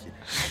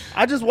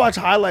just watch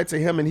highlights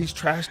of him, and he's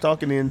trash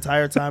talking the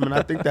entire time, and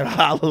I think that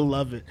I'll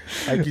love it.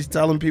 Like, he's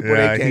telling people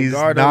they can't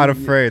guard him. He's not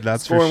afraid.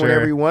 That's for sure. Scoring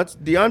whatever he wants.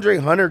 DeAndre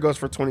Hunter goes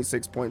for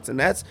 26 points, and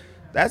that's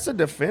a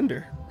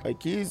defender.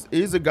 Like,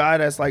 he's a guy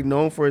that's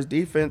known for his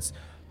defense.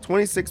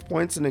 26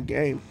 points in a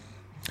game.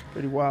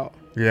 Pretty wild.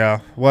 Yeah.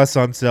 Wes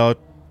Unseld,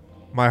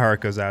 my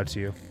heart goes out to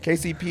you.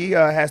 KCP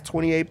has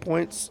 28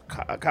 points.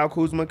 Kyle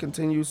Kuzma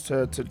continues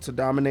to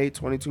dominate,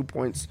 22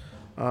 points,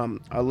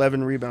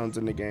 11 rebounds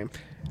in the game.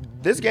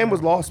 This game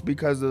was lost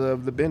because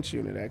of the bench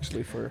unit,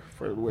 actually, for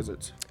the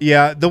Wizards.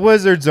 Yeah, the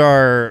Wizards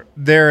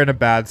they're in a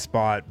bad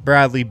spot.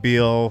 Bradley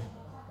Beal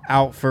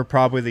out for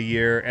probably the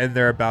year, and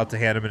they're about to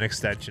hand him an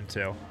extension,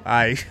 too.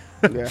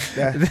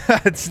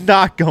 That's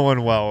not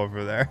going well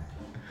over there.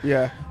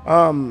 Yeah.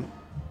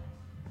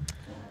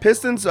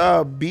 Pistons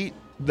beat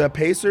the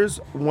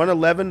Pacers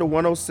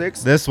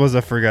 111-106. This was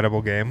a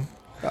forgettable game.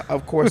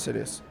 Of course it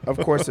is. Of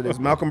course it is.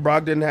 Malcolm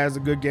Brogdon has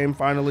a good game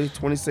finally,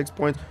 26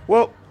 points.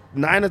 Well,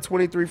 9 of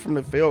 23 from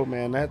the field,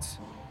 man. That's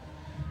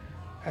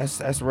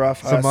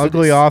rough. Some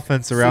ugly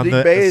offense around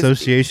the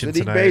association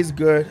tonight. Sadiq Bey's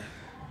good.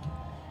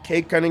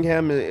 Kate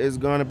Cunningham is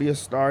going to be a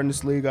star in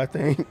this league, I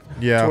think.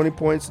 Yeah. 20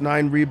 points,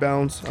 9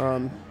 rebounds.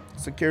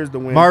 Secures the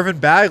win. Marvin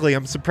Bagley.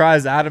 I'm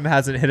surprised Adam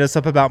hasn't hit us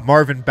up about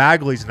Marvin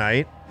Bagley's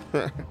night.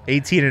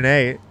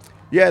 18-8.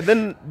 Yeah,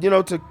 then,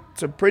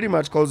 to pretty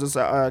much close us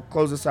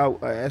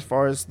out as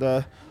far as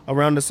the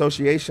around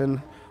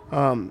association,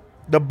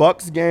 the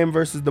Bucks game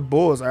versus the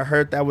Bulls. I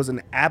heard that was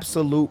an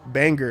absolute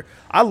banger.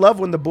 I love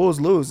when the Bulls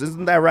lose.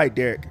 Isn't that right,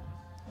 Derek?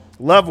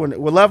 We love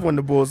when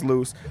the Bulls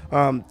lose.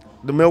 The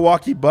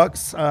Milwaukee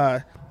Bucks,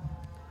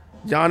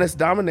 Giannis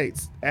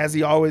dominates, as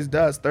he always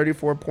does.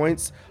 34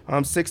 points,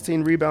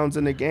 16 rebounds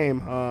in the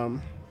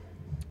game.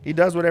 He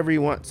does whatever he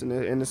wants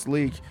in this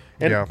league.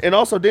 And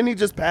also, didn't he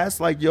just pass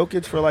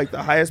Jokic for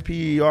the highest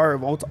PER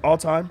of all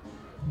time?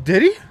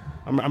 Did he?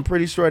 I'm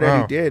pretty sure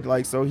that he did.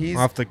 So he's.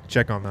 I'll have to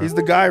check on that. He's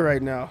the guy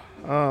right now.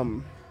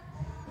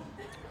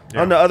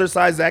 On the other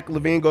side, Zach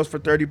LaVine goes for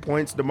 30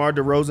 points. DeMar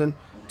DeRozan,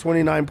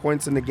 29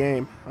 points in the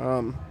game.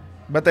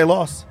 But they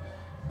lost.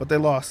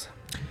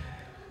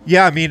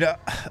 Yeah, I mean,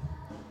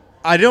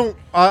 I don't.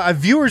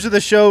 Viewers of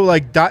the show,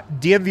 like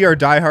DMVR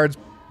diehards,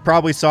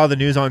 probably saw the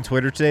news on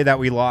Twitter today that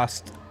we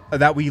launched.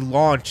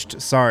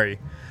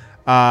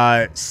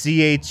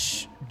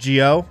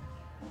 CHGO.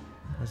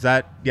 Is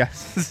that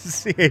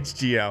yes?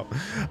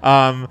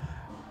 CHGO.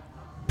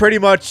 Pretty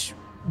much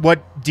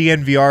what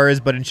DNVR is,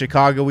 but in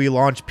Chicago we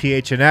launched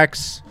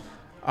PHNX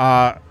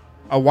a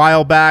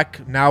while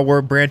back. Now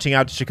we're branching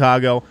out to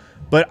Chicago,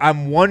 but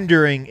I'm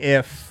wondering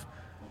if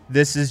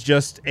this is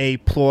just a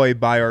ploy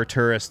by our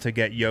tourists to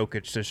get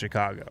Jokic to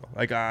Chicago.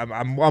 Like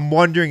I'm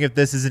wondering if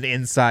this is an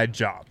inside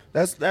job.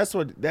 That's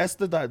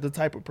the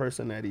type of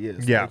person that he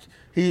is. Yeah, like,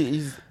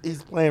 he's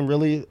playing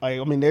really.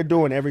 Like, I mean, they're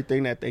doing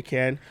everything that they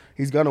can.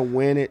 He's gonna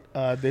win it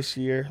this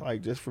year,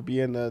 like just for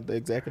being the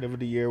executive of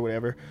the year,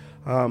 whatever.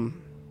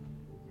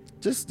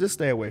 Just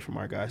stay away from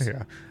our guys.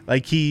 Yeah,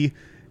 like he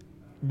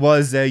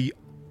was a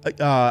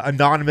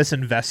anonymous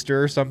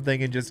investor or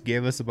something and just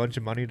gave us a bunch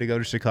of money to go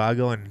to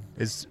Chicago and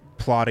is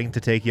plotting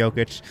to take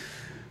Jokic.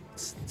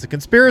 It's a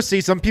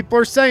conspiracy, some people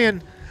are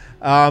saying.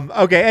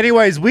 Okay,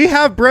 anyways, we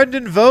have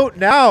Brendan Vogt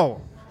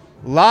now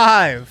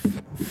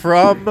live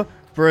from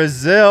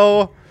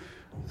Brazil.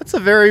 That's a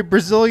very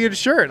Brazilian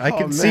shirt. I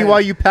can see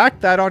why you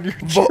packed that on your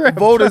trip.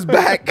 Vogt is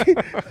back.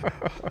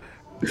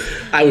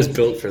 I was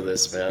built for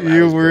this, man.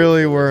 You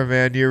really were,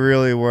 man. You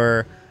really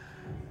were.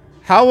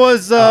 How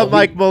was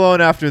Mike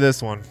Malone after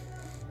this one?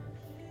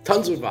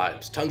 Tons of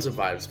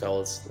vibes,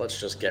 fellas.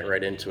 Let's just get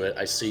right into it.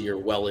 I see you're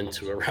well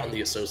into around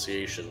the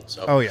association.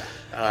 So,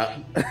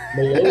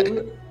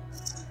 Malone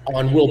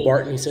on Will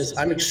Barton, he says,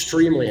 I'm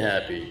extremely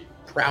happy,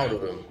 proud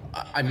of him.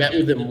 I met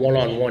with him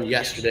one-on-one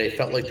yesterday.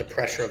 Felt like the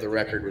pressure of the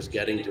record was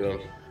getting to him.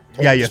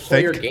 You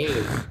play your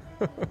game.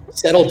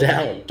 Settle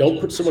down. Don't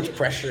put so much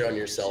pressure on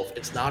yourself.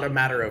 It's not a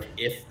matter of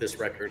if this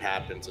record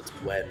happens, it's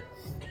when.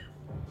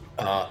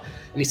 And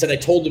he said, I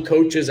told the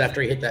coaches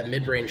after he hit that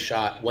mid-range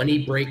shot, when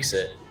he breaks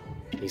it,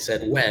 he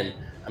said, when,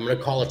 I'm going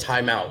to call a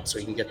timeout so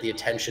he can get the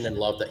attention and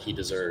love that he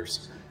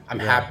deserves. I'm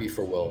happy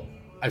for Will.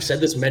 I've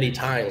said this many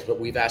times, but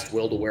we've asked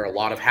Will to wear a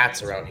lot of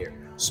hats around here.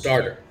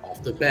 Starter,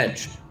 off the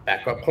bench,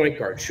 backup point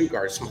guard, shoot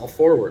guard, small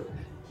forward.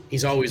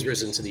 He's always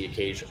risen to the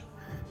occasion.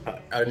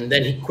 And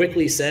then he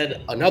quickly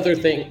said, another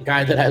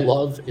guy that I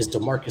love is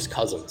DeMarcus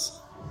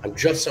Cousins. I'm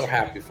just so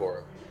happy for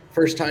him.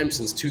 First time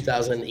since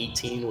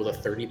 2018 with a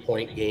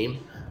 30-point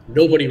game.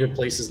 Nobody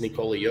replaces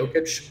Nikola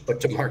Jokic, but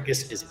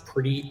DeMarcus is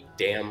pretty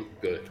damn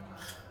good.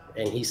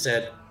 And he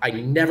said, I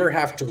never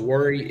have to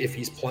worry if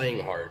he's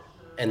playing hard.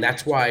 And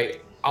that's why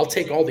I'll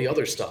take all the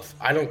other stuff.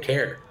 I don't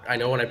care. I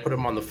know when I put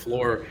him on the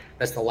floor,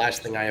 that's the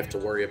last thing I have to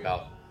worry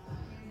about.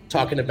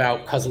 Talking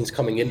about Cousins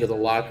coming into the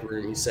locker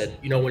room, he said,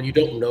 when you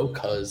don't know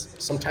Cuz,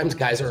 sometimes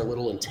guys are a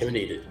little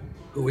intimidated.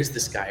 Who is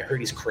this guy? I heard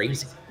he's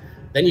crazy.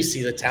 Then you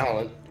see the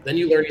talent. Then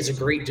you learn he's a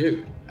great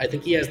dude. I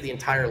think he has the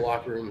entire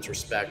locker room's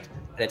respect.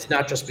 And it's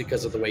not just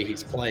because of the way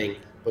he's playing,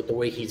 but the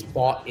way he's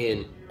bought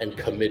in and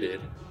committed.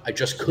 I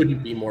just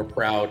couldn't be more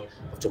proud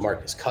of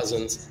DeMarcus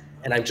Cousins.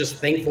 And I'm just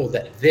thankful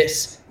that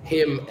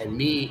him and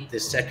me,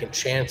 this second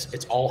chance,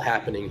 it's all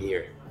happening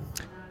here.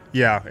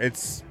 Yeah,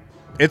 it's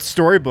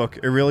storybook.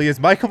 It really is.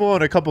 Michael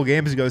Malone a couple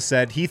games ago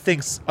said he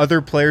thinks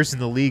other players in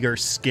the league are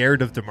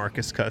scared of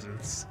DeMarcus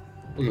Cousins.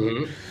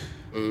 Mm-hmm.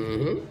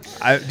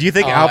 Mm-hmm. Do you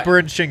think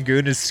Alperen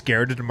Şengün is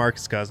scared of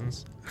DeMarcus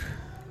Cousins?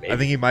 Maybe. I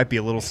think he might be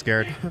a little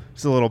scared.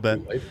 Just a little bit.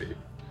 He might be.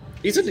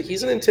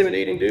 He's an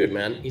intimidating dude,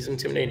 man. He's an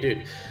intimidating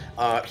dude.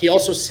 He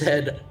also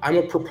said, I'm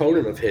a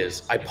proponent of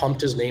his. I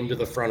pumped his name to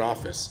the front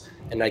office,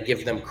 and I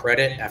give them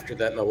credit after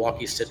that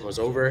Milwaukee stint was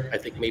over. I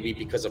think maybe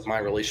because of my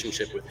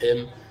relationship with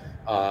him,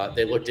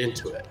 they looked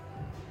into it.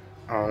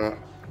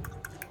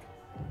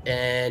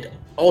 And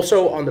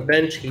also on the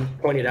bench, he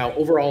pointed out,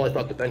 overall, I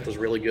thought the bench was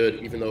really good,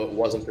 even though it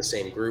wasn't the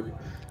same group.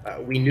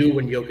 We knew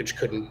when Jokic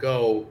couldn't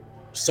go,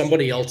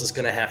 somebody else is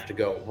going to have to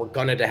go. We're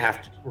going to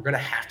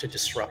have to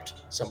disrupt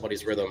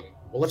somebody's rhythm.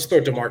 Well, let's throw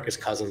DeMarcus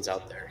Cousins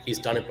out there. He's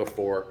done it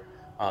before.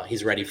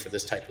 He's ready for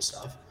this type of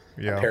stuff.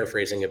 Yeah. I'm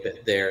paraphrasing a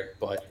bit there,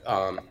 but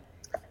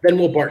then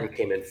Will Barton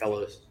came in,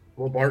 fellas.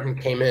 Will Barton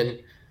came in,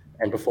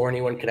 and before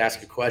anyone could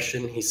ask a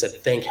question, he said,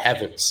 thank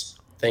heavens,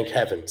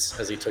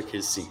 as he took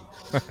his seat.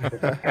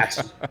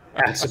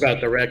 asked about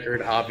the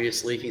record,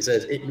 obviously. He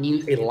says, it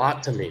means a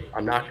lot to me.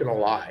 I'm not going to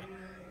lie.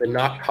 The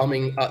knock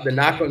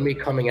on me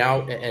coming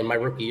out and my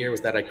rookie year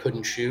was that I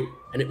couldn't shoot,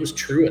 and it was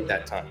true at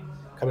that time.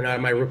 Coming out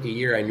of my rookie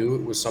year, I knew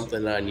it was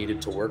something that I needed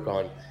to work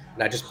on,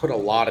 and I just put a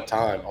lot of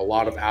time, a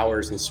lot of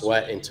hours and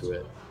sweat into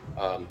it,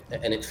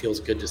 and it feels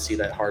good to see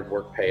that hard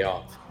work pay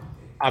off.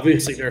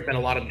 Obviously, there have been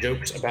a lot of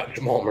jokes about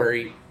Jamal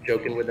Murray,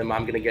 joking with him,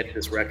 I'm going to get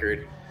this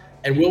record,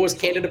 and Will was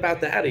candid about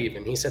that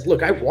even. He said,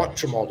 look, I want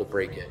Jamal to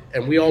break it,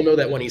 and we all know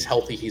that when he's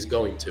healthy, he's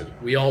going to.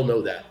 We all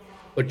know that.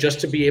 But just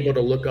to be able to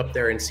look up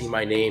there and see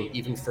my name,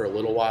 even for a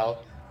little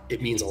while,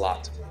 it means a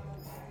lot to me.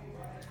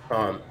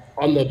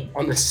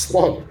 On the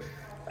slump,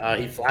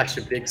 he flashed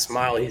a big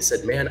smile. He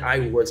said, man,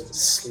 I was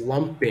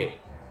slumping.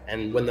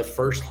 And when the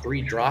first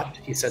 3 dropped,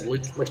 he said,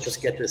 let's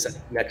just get this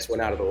next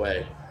one out of the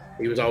way.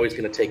 He was always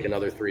going to take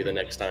another 3 the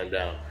next time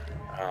down.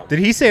 Did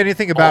he say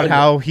anything about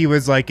how he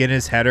was like in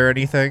his head or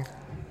anything?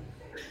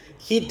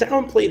 He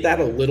downplayed that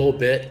a little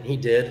bit. He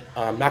did.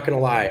 I'm not going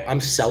to lie.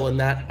 I'm selling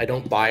that. I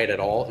don't buy it at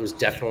all. It was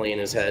definitely in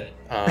his head.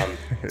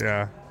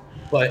 Yeah.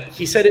 But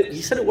he said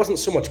it wasn't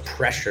so much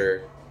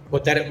pressure,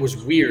 but that it was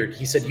weird.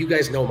 He said, you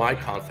guys know my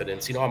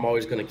confidence. You know, I'm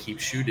always going to keep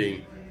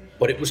shooting.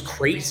 But it was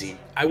crazy.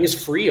 I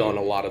was free on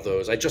a lot of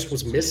those. I just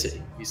was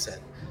missing, he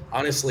said.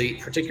 Honestly,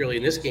 particularly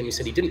in this game, he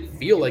said he didn't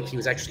feel like he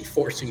was actually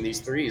forcing these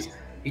threes.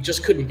 He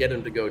just couldn't get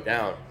him to go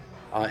down.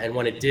 And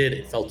when it did,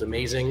 it felt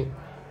amazing.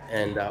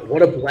 And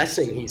what a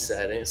blessing, he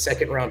said. And a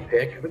second-round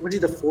pick. Was he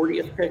the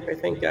 40th pick, I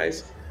think,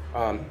 guys?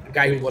 A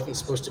guy who wasn't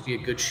supposed to be a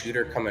good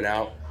shooter coming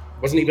out.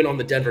 Wasn't even on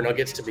the Denver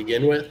Nuggets to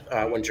begin with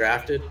when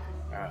drafted.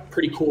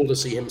 Pretty cool to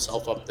see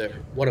himself up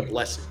there. What a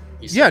blessing.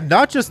 Yeah,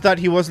 not just that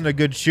he wasn't a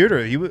good shooter.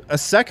 A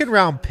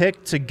second-round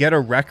pick to get a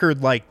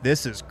record like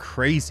this is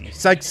crazy.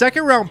 It's like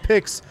second-round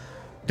picks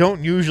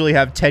don't usually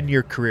have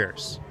 10-year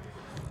careers.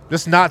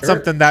 Just not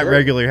something that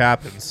regularly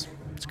happens.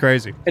 It's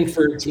crazy. And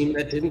for a team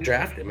that didn't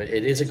draft him, it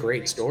is a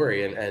great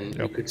story, and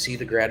you could see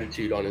the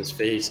gratitude on his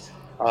face.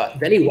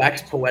 Then he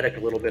waxed poetic a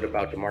little bit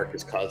about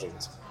DeMarcus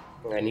Cousins.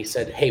 And he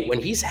said, hey, when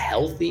he's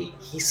healthy,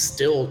 he's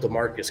still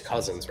DeMarcus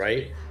Cousins,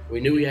 right? We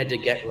knew he had to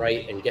get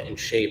right and get in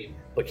shape,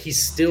 but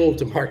he's still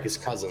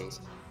DeMarcus Cousins,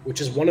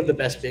 which is one of the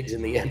best bigs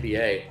in the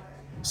NBA.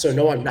 So,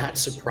 no, I'm not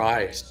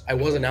surprised. I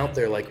wasn't out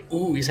there like,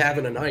 ooh, he's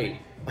having a night.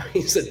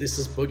 He said, this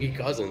is Boogie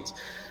Cousins.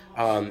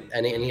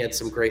 And he had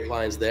some great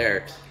lines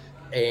there.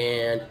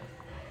 And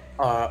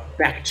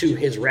back to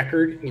his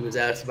record, he was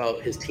asked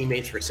about his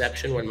teammates'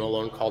 reception when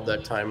Malone called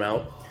that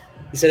timeout.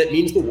 He said, it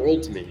means the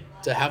world to me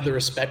to have the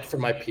respect for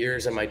my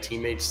peers and my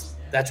teammates.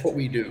 That's what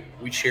we do.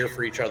 We cheer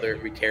for each other.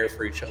 We care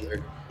for each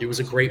other. It was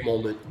a great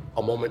moment,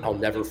 a moment I'll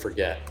never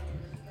forget.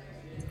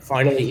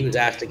 Finally, he was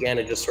asked again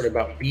and just sort of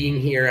about being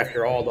here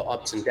after all the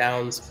ups and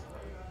downs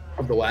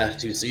of the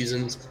last 2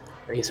 seasons.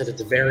 And he said,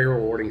 it's very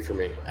rewarding for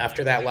me.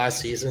 After that last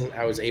season,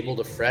 I was able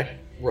to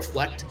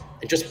reflect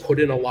and just put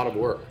in a lot of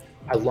work.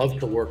 I love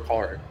to work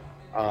hard.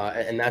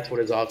 And that's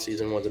what his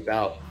offseason was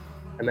about.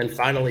 And then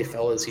finally,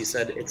 fellas, he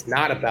said, it's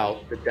not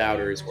about the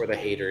doubters or the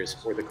haters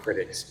or the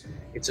critics.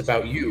 It's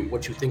about you,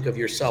 what you think of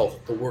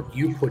yourself, the work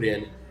you put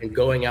in, and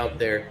going out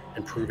there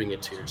and proving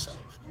it to yourself.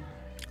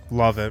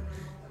 Love it.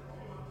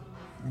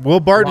 Will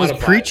Barton was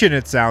preaching,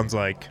 it sounds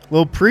like. A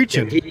little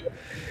preaching. Yeah,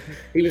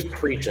 he was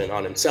preaching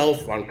on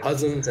himself, on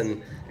Cousins,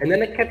 and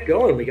then it kept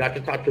going. We got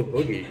to talk to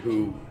Boogie,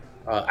 who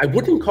I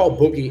wouldn't call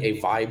Boogie a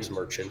vibes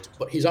merchant,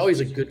 but he's always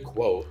a good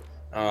quote.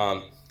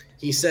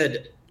 He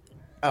said,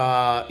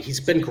 he's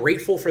been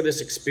grateful for this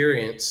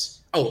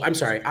experience. Oh, I'm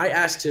sorry. I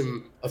asked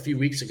him a few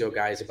weeks ago,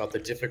 guys, about the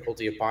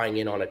difficulty of buying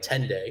in on a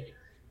 10-day,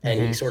 and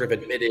he sort of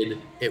admitted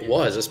it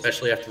was,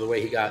 especially after the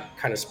way he got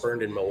kind of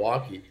spurned in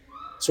Milwaukee.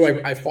 So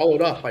I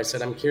followed up. I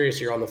said, I'm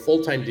curious, you're on the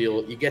full-time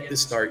deal. You get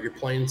this start. You're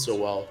playing so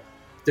well.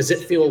 Does it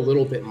feel a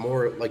little bit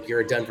more like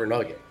you're a Denver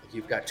Nugget? Like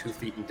you've got 2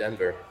 feet in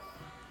Denver?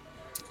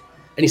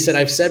 And he said,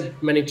 I've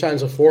said many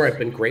times before, I've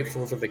been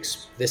grateful for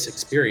this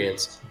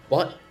experience,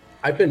 but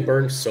I've been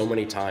burned so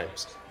many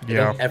times. I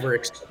don't ever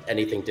expect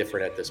anything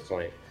different at this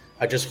point.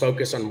 I just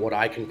focus on what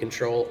I can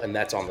control, and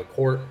that's on the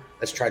court.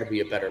 Let's try to be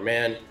a better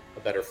man, a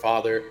better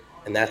father,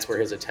 and that's where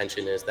his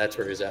attention is. That's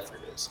where his effort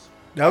is.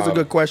 That was a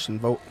good question,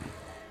 Vogt.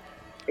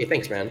 Hey,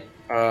 thanks, man.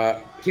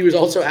 He was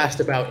also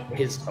asked about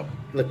his,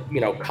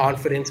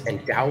 confidence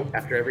and doubt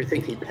after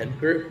everything he'd been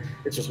through.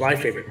 This was my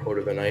favorite quote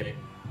of the night.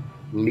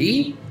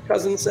 Me,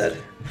 Cousins said,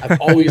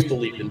 I've always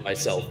believed in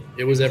myself.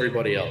 It was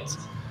everybody else.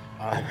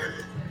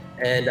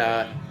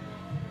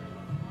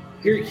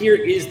 Here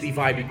is the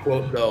vibey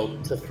quote, though,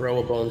 to throw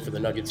a bone for the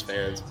Nuggets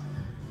fans.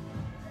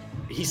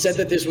 He said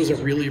that this was a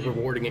really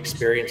rewarding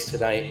experience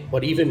tonight,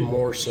 but even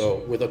more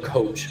so with a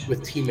coach,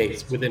 with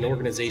teammates, with an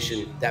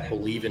organization that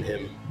believe in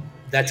him.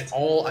 That's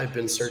all I've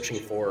been searching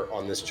for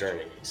on this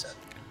journey, he said.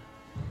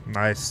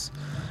 Nice.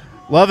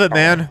 Love it,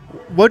 man.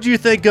 What do you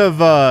think of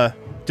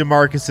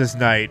DeMarcus's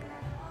night?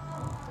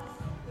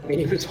 I mean,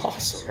 he was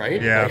awesome,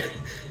 right? Yeah.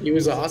 He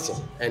was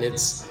awesome. And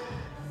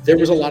there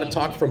was a lot of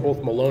talk from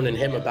both Malone and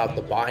him about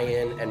the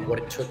buy-in and what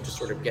it took to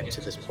sort of get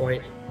to this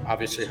point.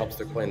 Obviously, it helps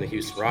they're playing the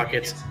Houston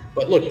Rockets.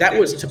 But look, that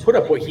was to put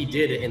up what he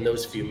did in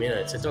those few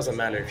minutes. It doesn't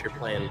matter if you're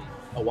playing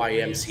a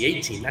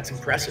YMCA team. That's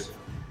impressive.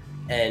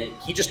 And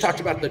he just talked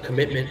about the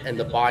commitment and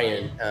the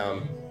buy-in.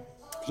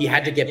 He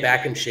had to get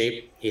back in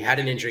shape. He had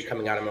an injury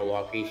coming out of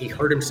Milwaukee. He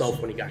hurt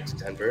himself when he got to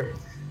Denver.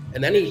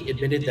 And then he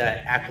admitted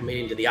that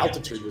acclimating to the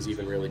altitude was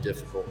even really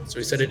difficult. So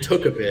he said it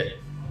took a bit,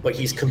 but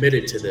he's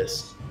committed to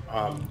this.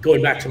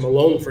 Going back to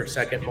Malone for a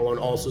second, Malone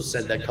also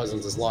said that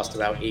Cousins has lost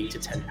about 8 to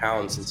 10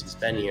 pounds since he's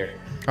been here.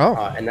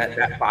 And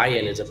that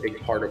buy-in is a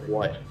big part of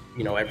what,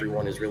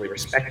 everyone is really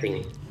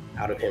respecting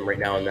out of him right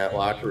now in that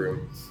locker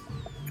room.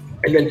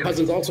 And then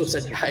Cousins also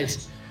said,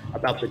 guys,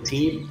 about the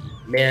team,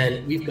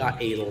 man, we've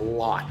got a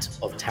lot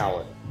of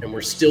talent. and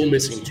we're still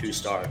missing 2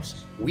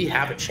 stars. We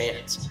have a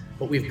chance,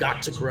 but we've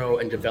got to grow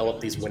and develop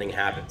these winning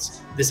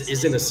habits. This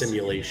isn't a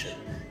simulation.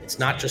 It's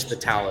not just the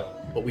talent,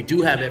 but we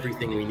do have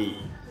everything we need.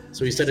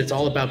 So he said it's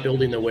all about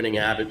building the winning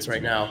habits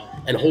right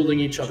now and holding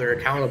each other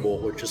accountable,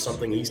 which is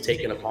something he's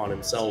taken upon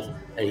himself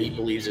and he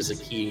believes is a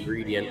key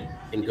ingredient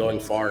in going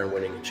far and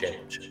winning a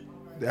championship.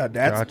 Yeah,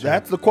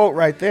 that's the quote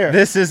right there.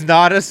 This is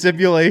not a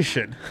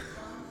simulation.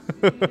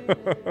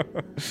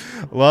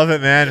 Love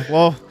it, man.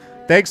 Well,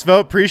 thanks,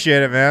 Vogt.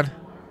 Appreciate it, man.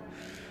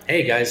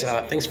 Hey, guys,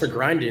 thanks for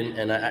grinding.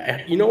 And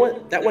I, you know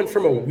what? That went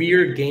from a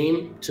weird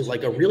game to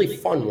like a really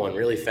fun one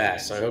really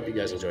fast. So I hope you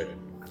guys enjoyed it.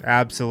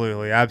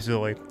 Absolutely.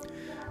 Absolutely.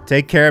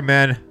 Take care,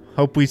 man.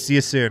 Hope we see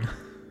you soon.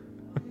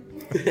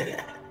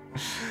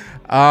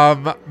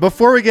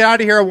 Before we get out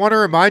of here, I want to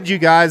remind you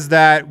guys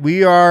that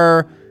we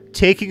are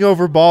taking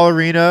over Ball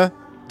Arena.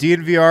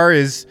 DNVR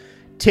is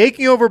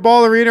taking over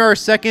Ball Arena, our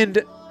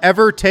second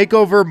ever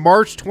takeover,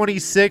 March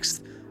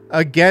 26th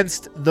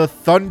against the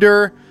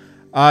Thunder.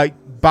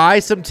 Buy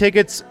some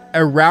tickets,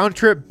 a round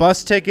trip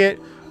bus ticket,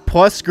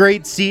 plus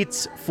great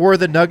seats for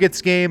the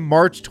Nuggets game,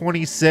 March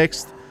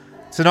 26th.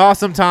 It's an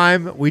awesome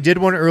time. We did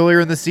one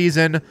earlier in the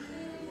season.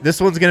 This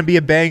one's going to be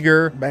a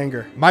banger.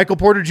 Banger. Michael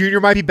Porter Jr.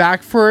 might be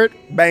back for it.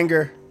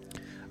 Banger.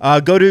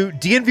 Go to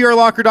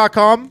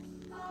dnvrlocker.com.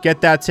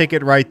 Get that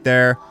ticket right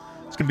there.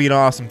 It's going to be an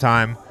awesome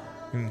time.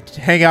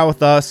 Hang out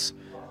with us.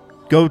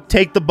 Go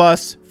take the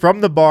bus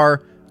from the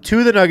bar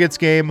to the Nuggets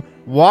game.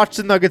 Watch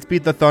the Nuggets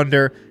beat the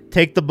Thunder.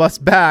 Take the bus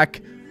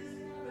back.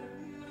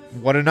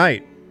 What a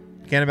night.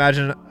 Can't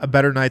imagine a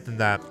better night than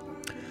that.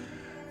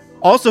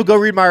 Also, go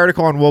read my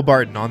article on Will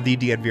Barton on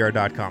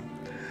thednvr.com.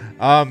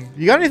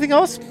 You got anything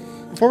else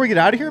before we get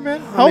out of here,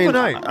 man? Hell of a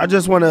night. I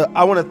just want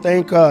to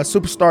thank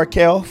Superstar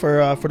Kale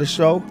for the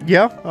show.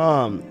 Yeah.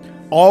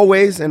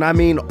 Always, and I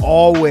mean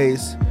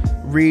always,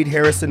 read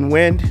Harrison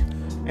Wind.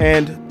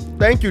 And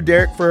thank you,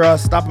 Derek, for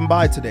stopping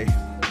by today.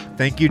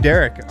 Thank you,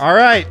 Derek. All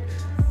right.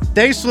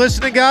 Thanks for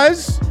listening,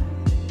 guys.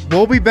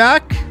 We'll be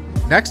back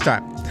next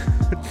time.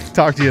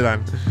 Talk to you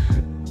then.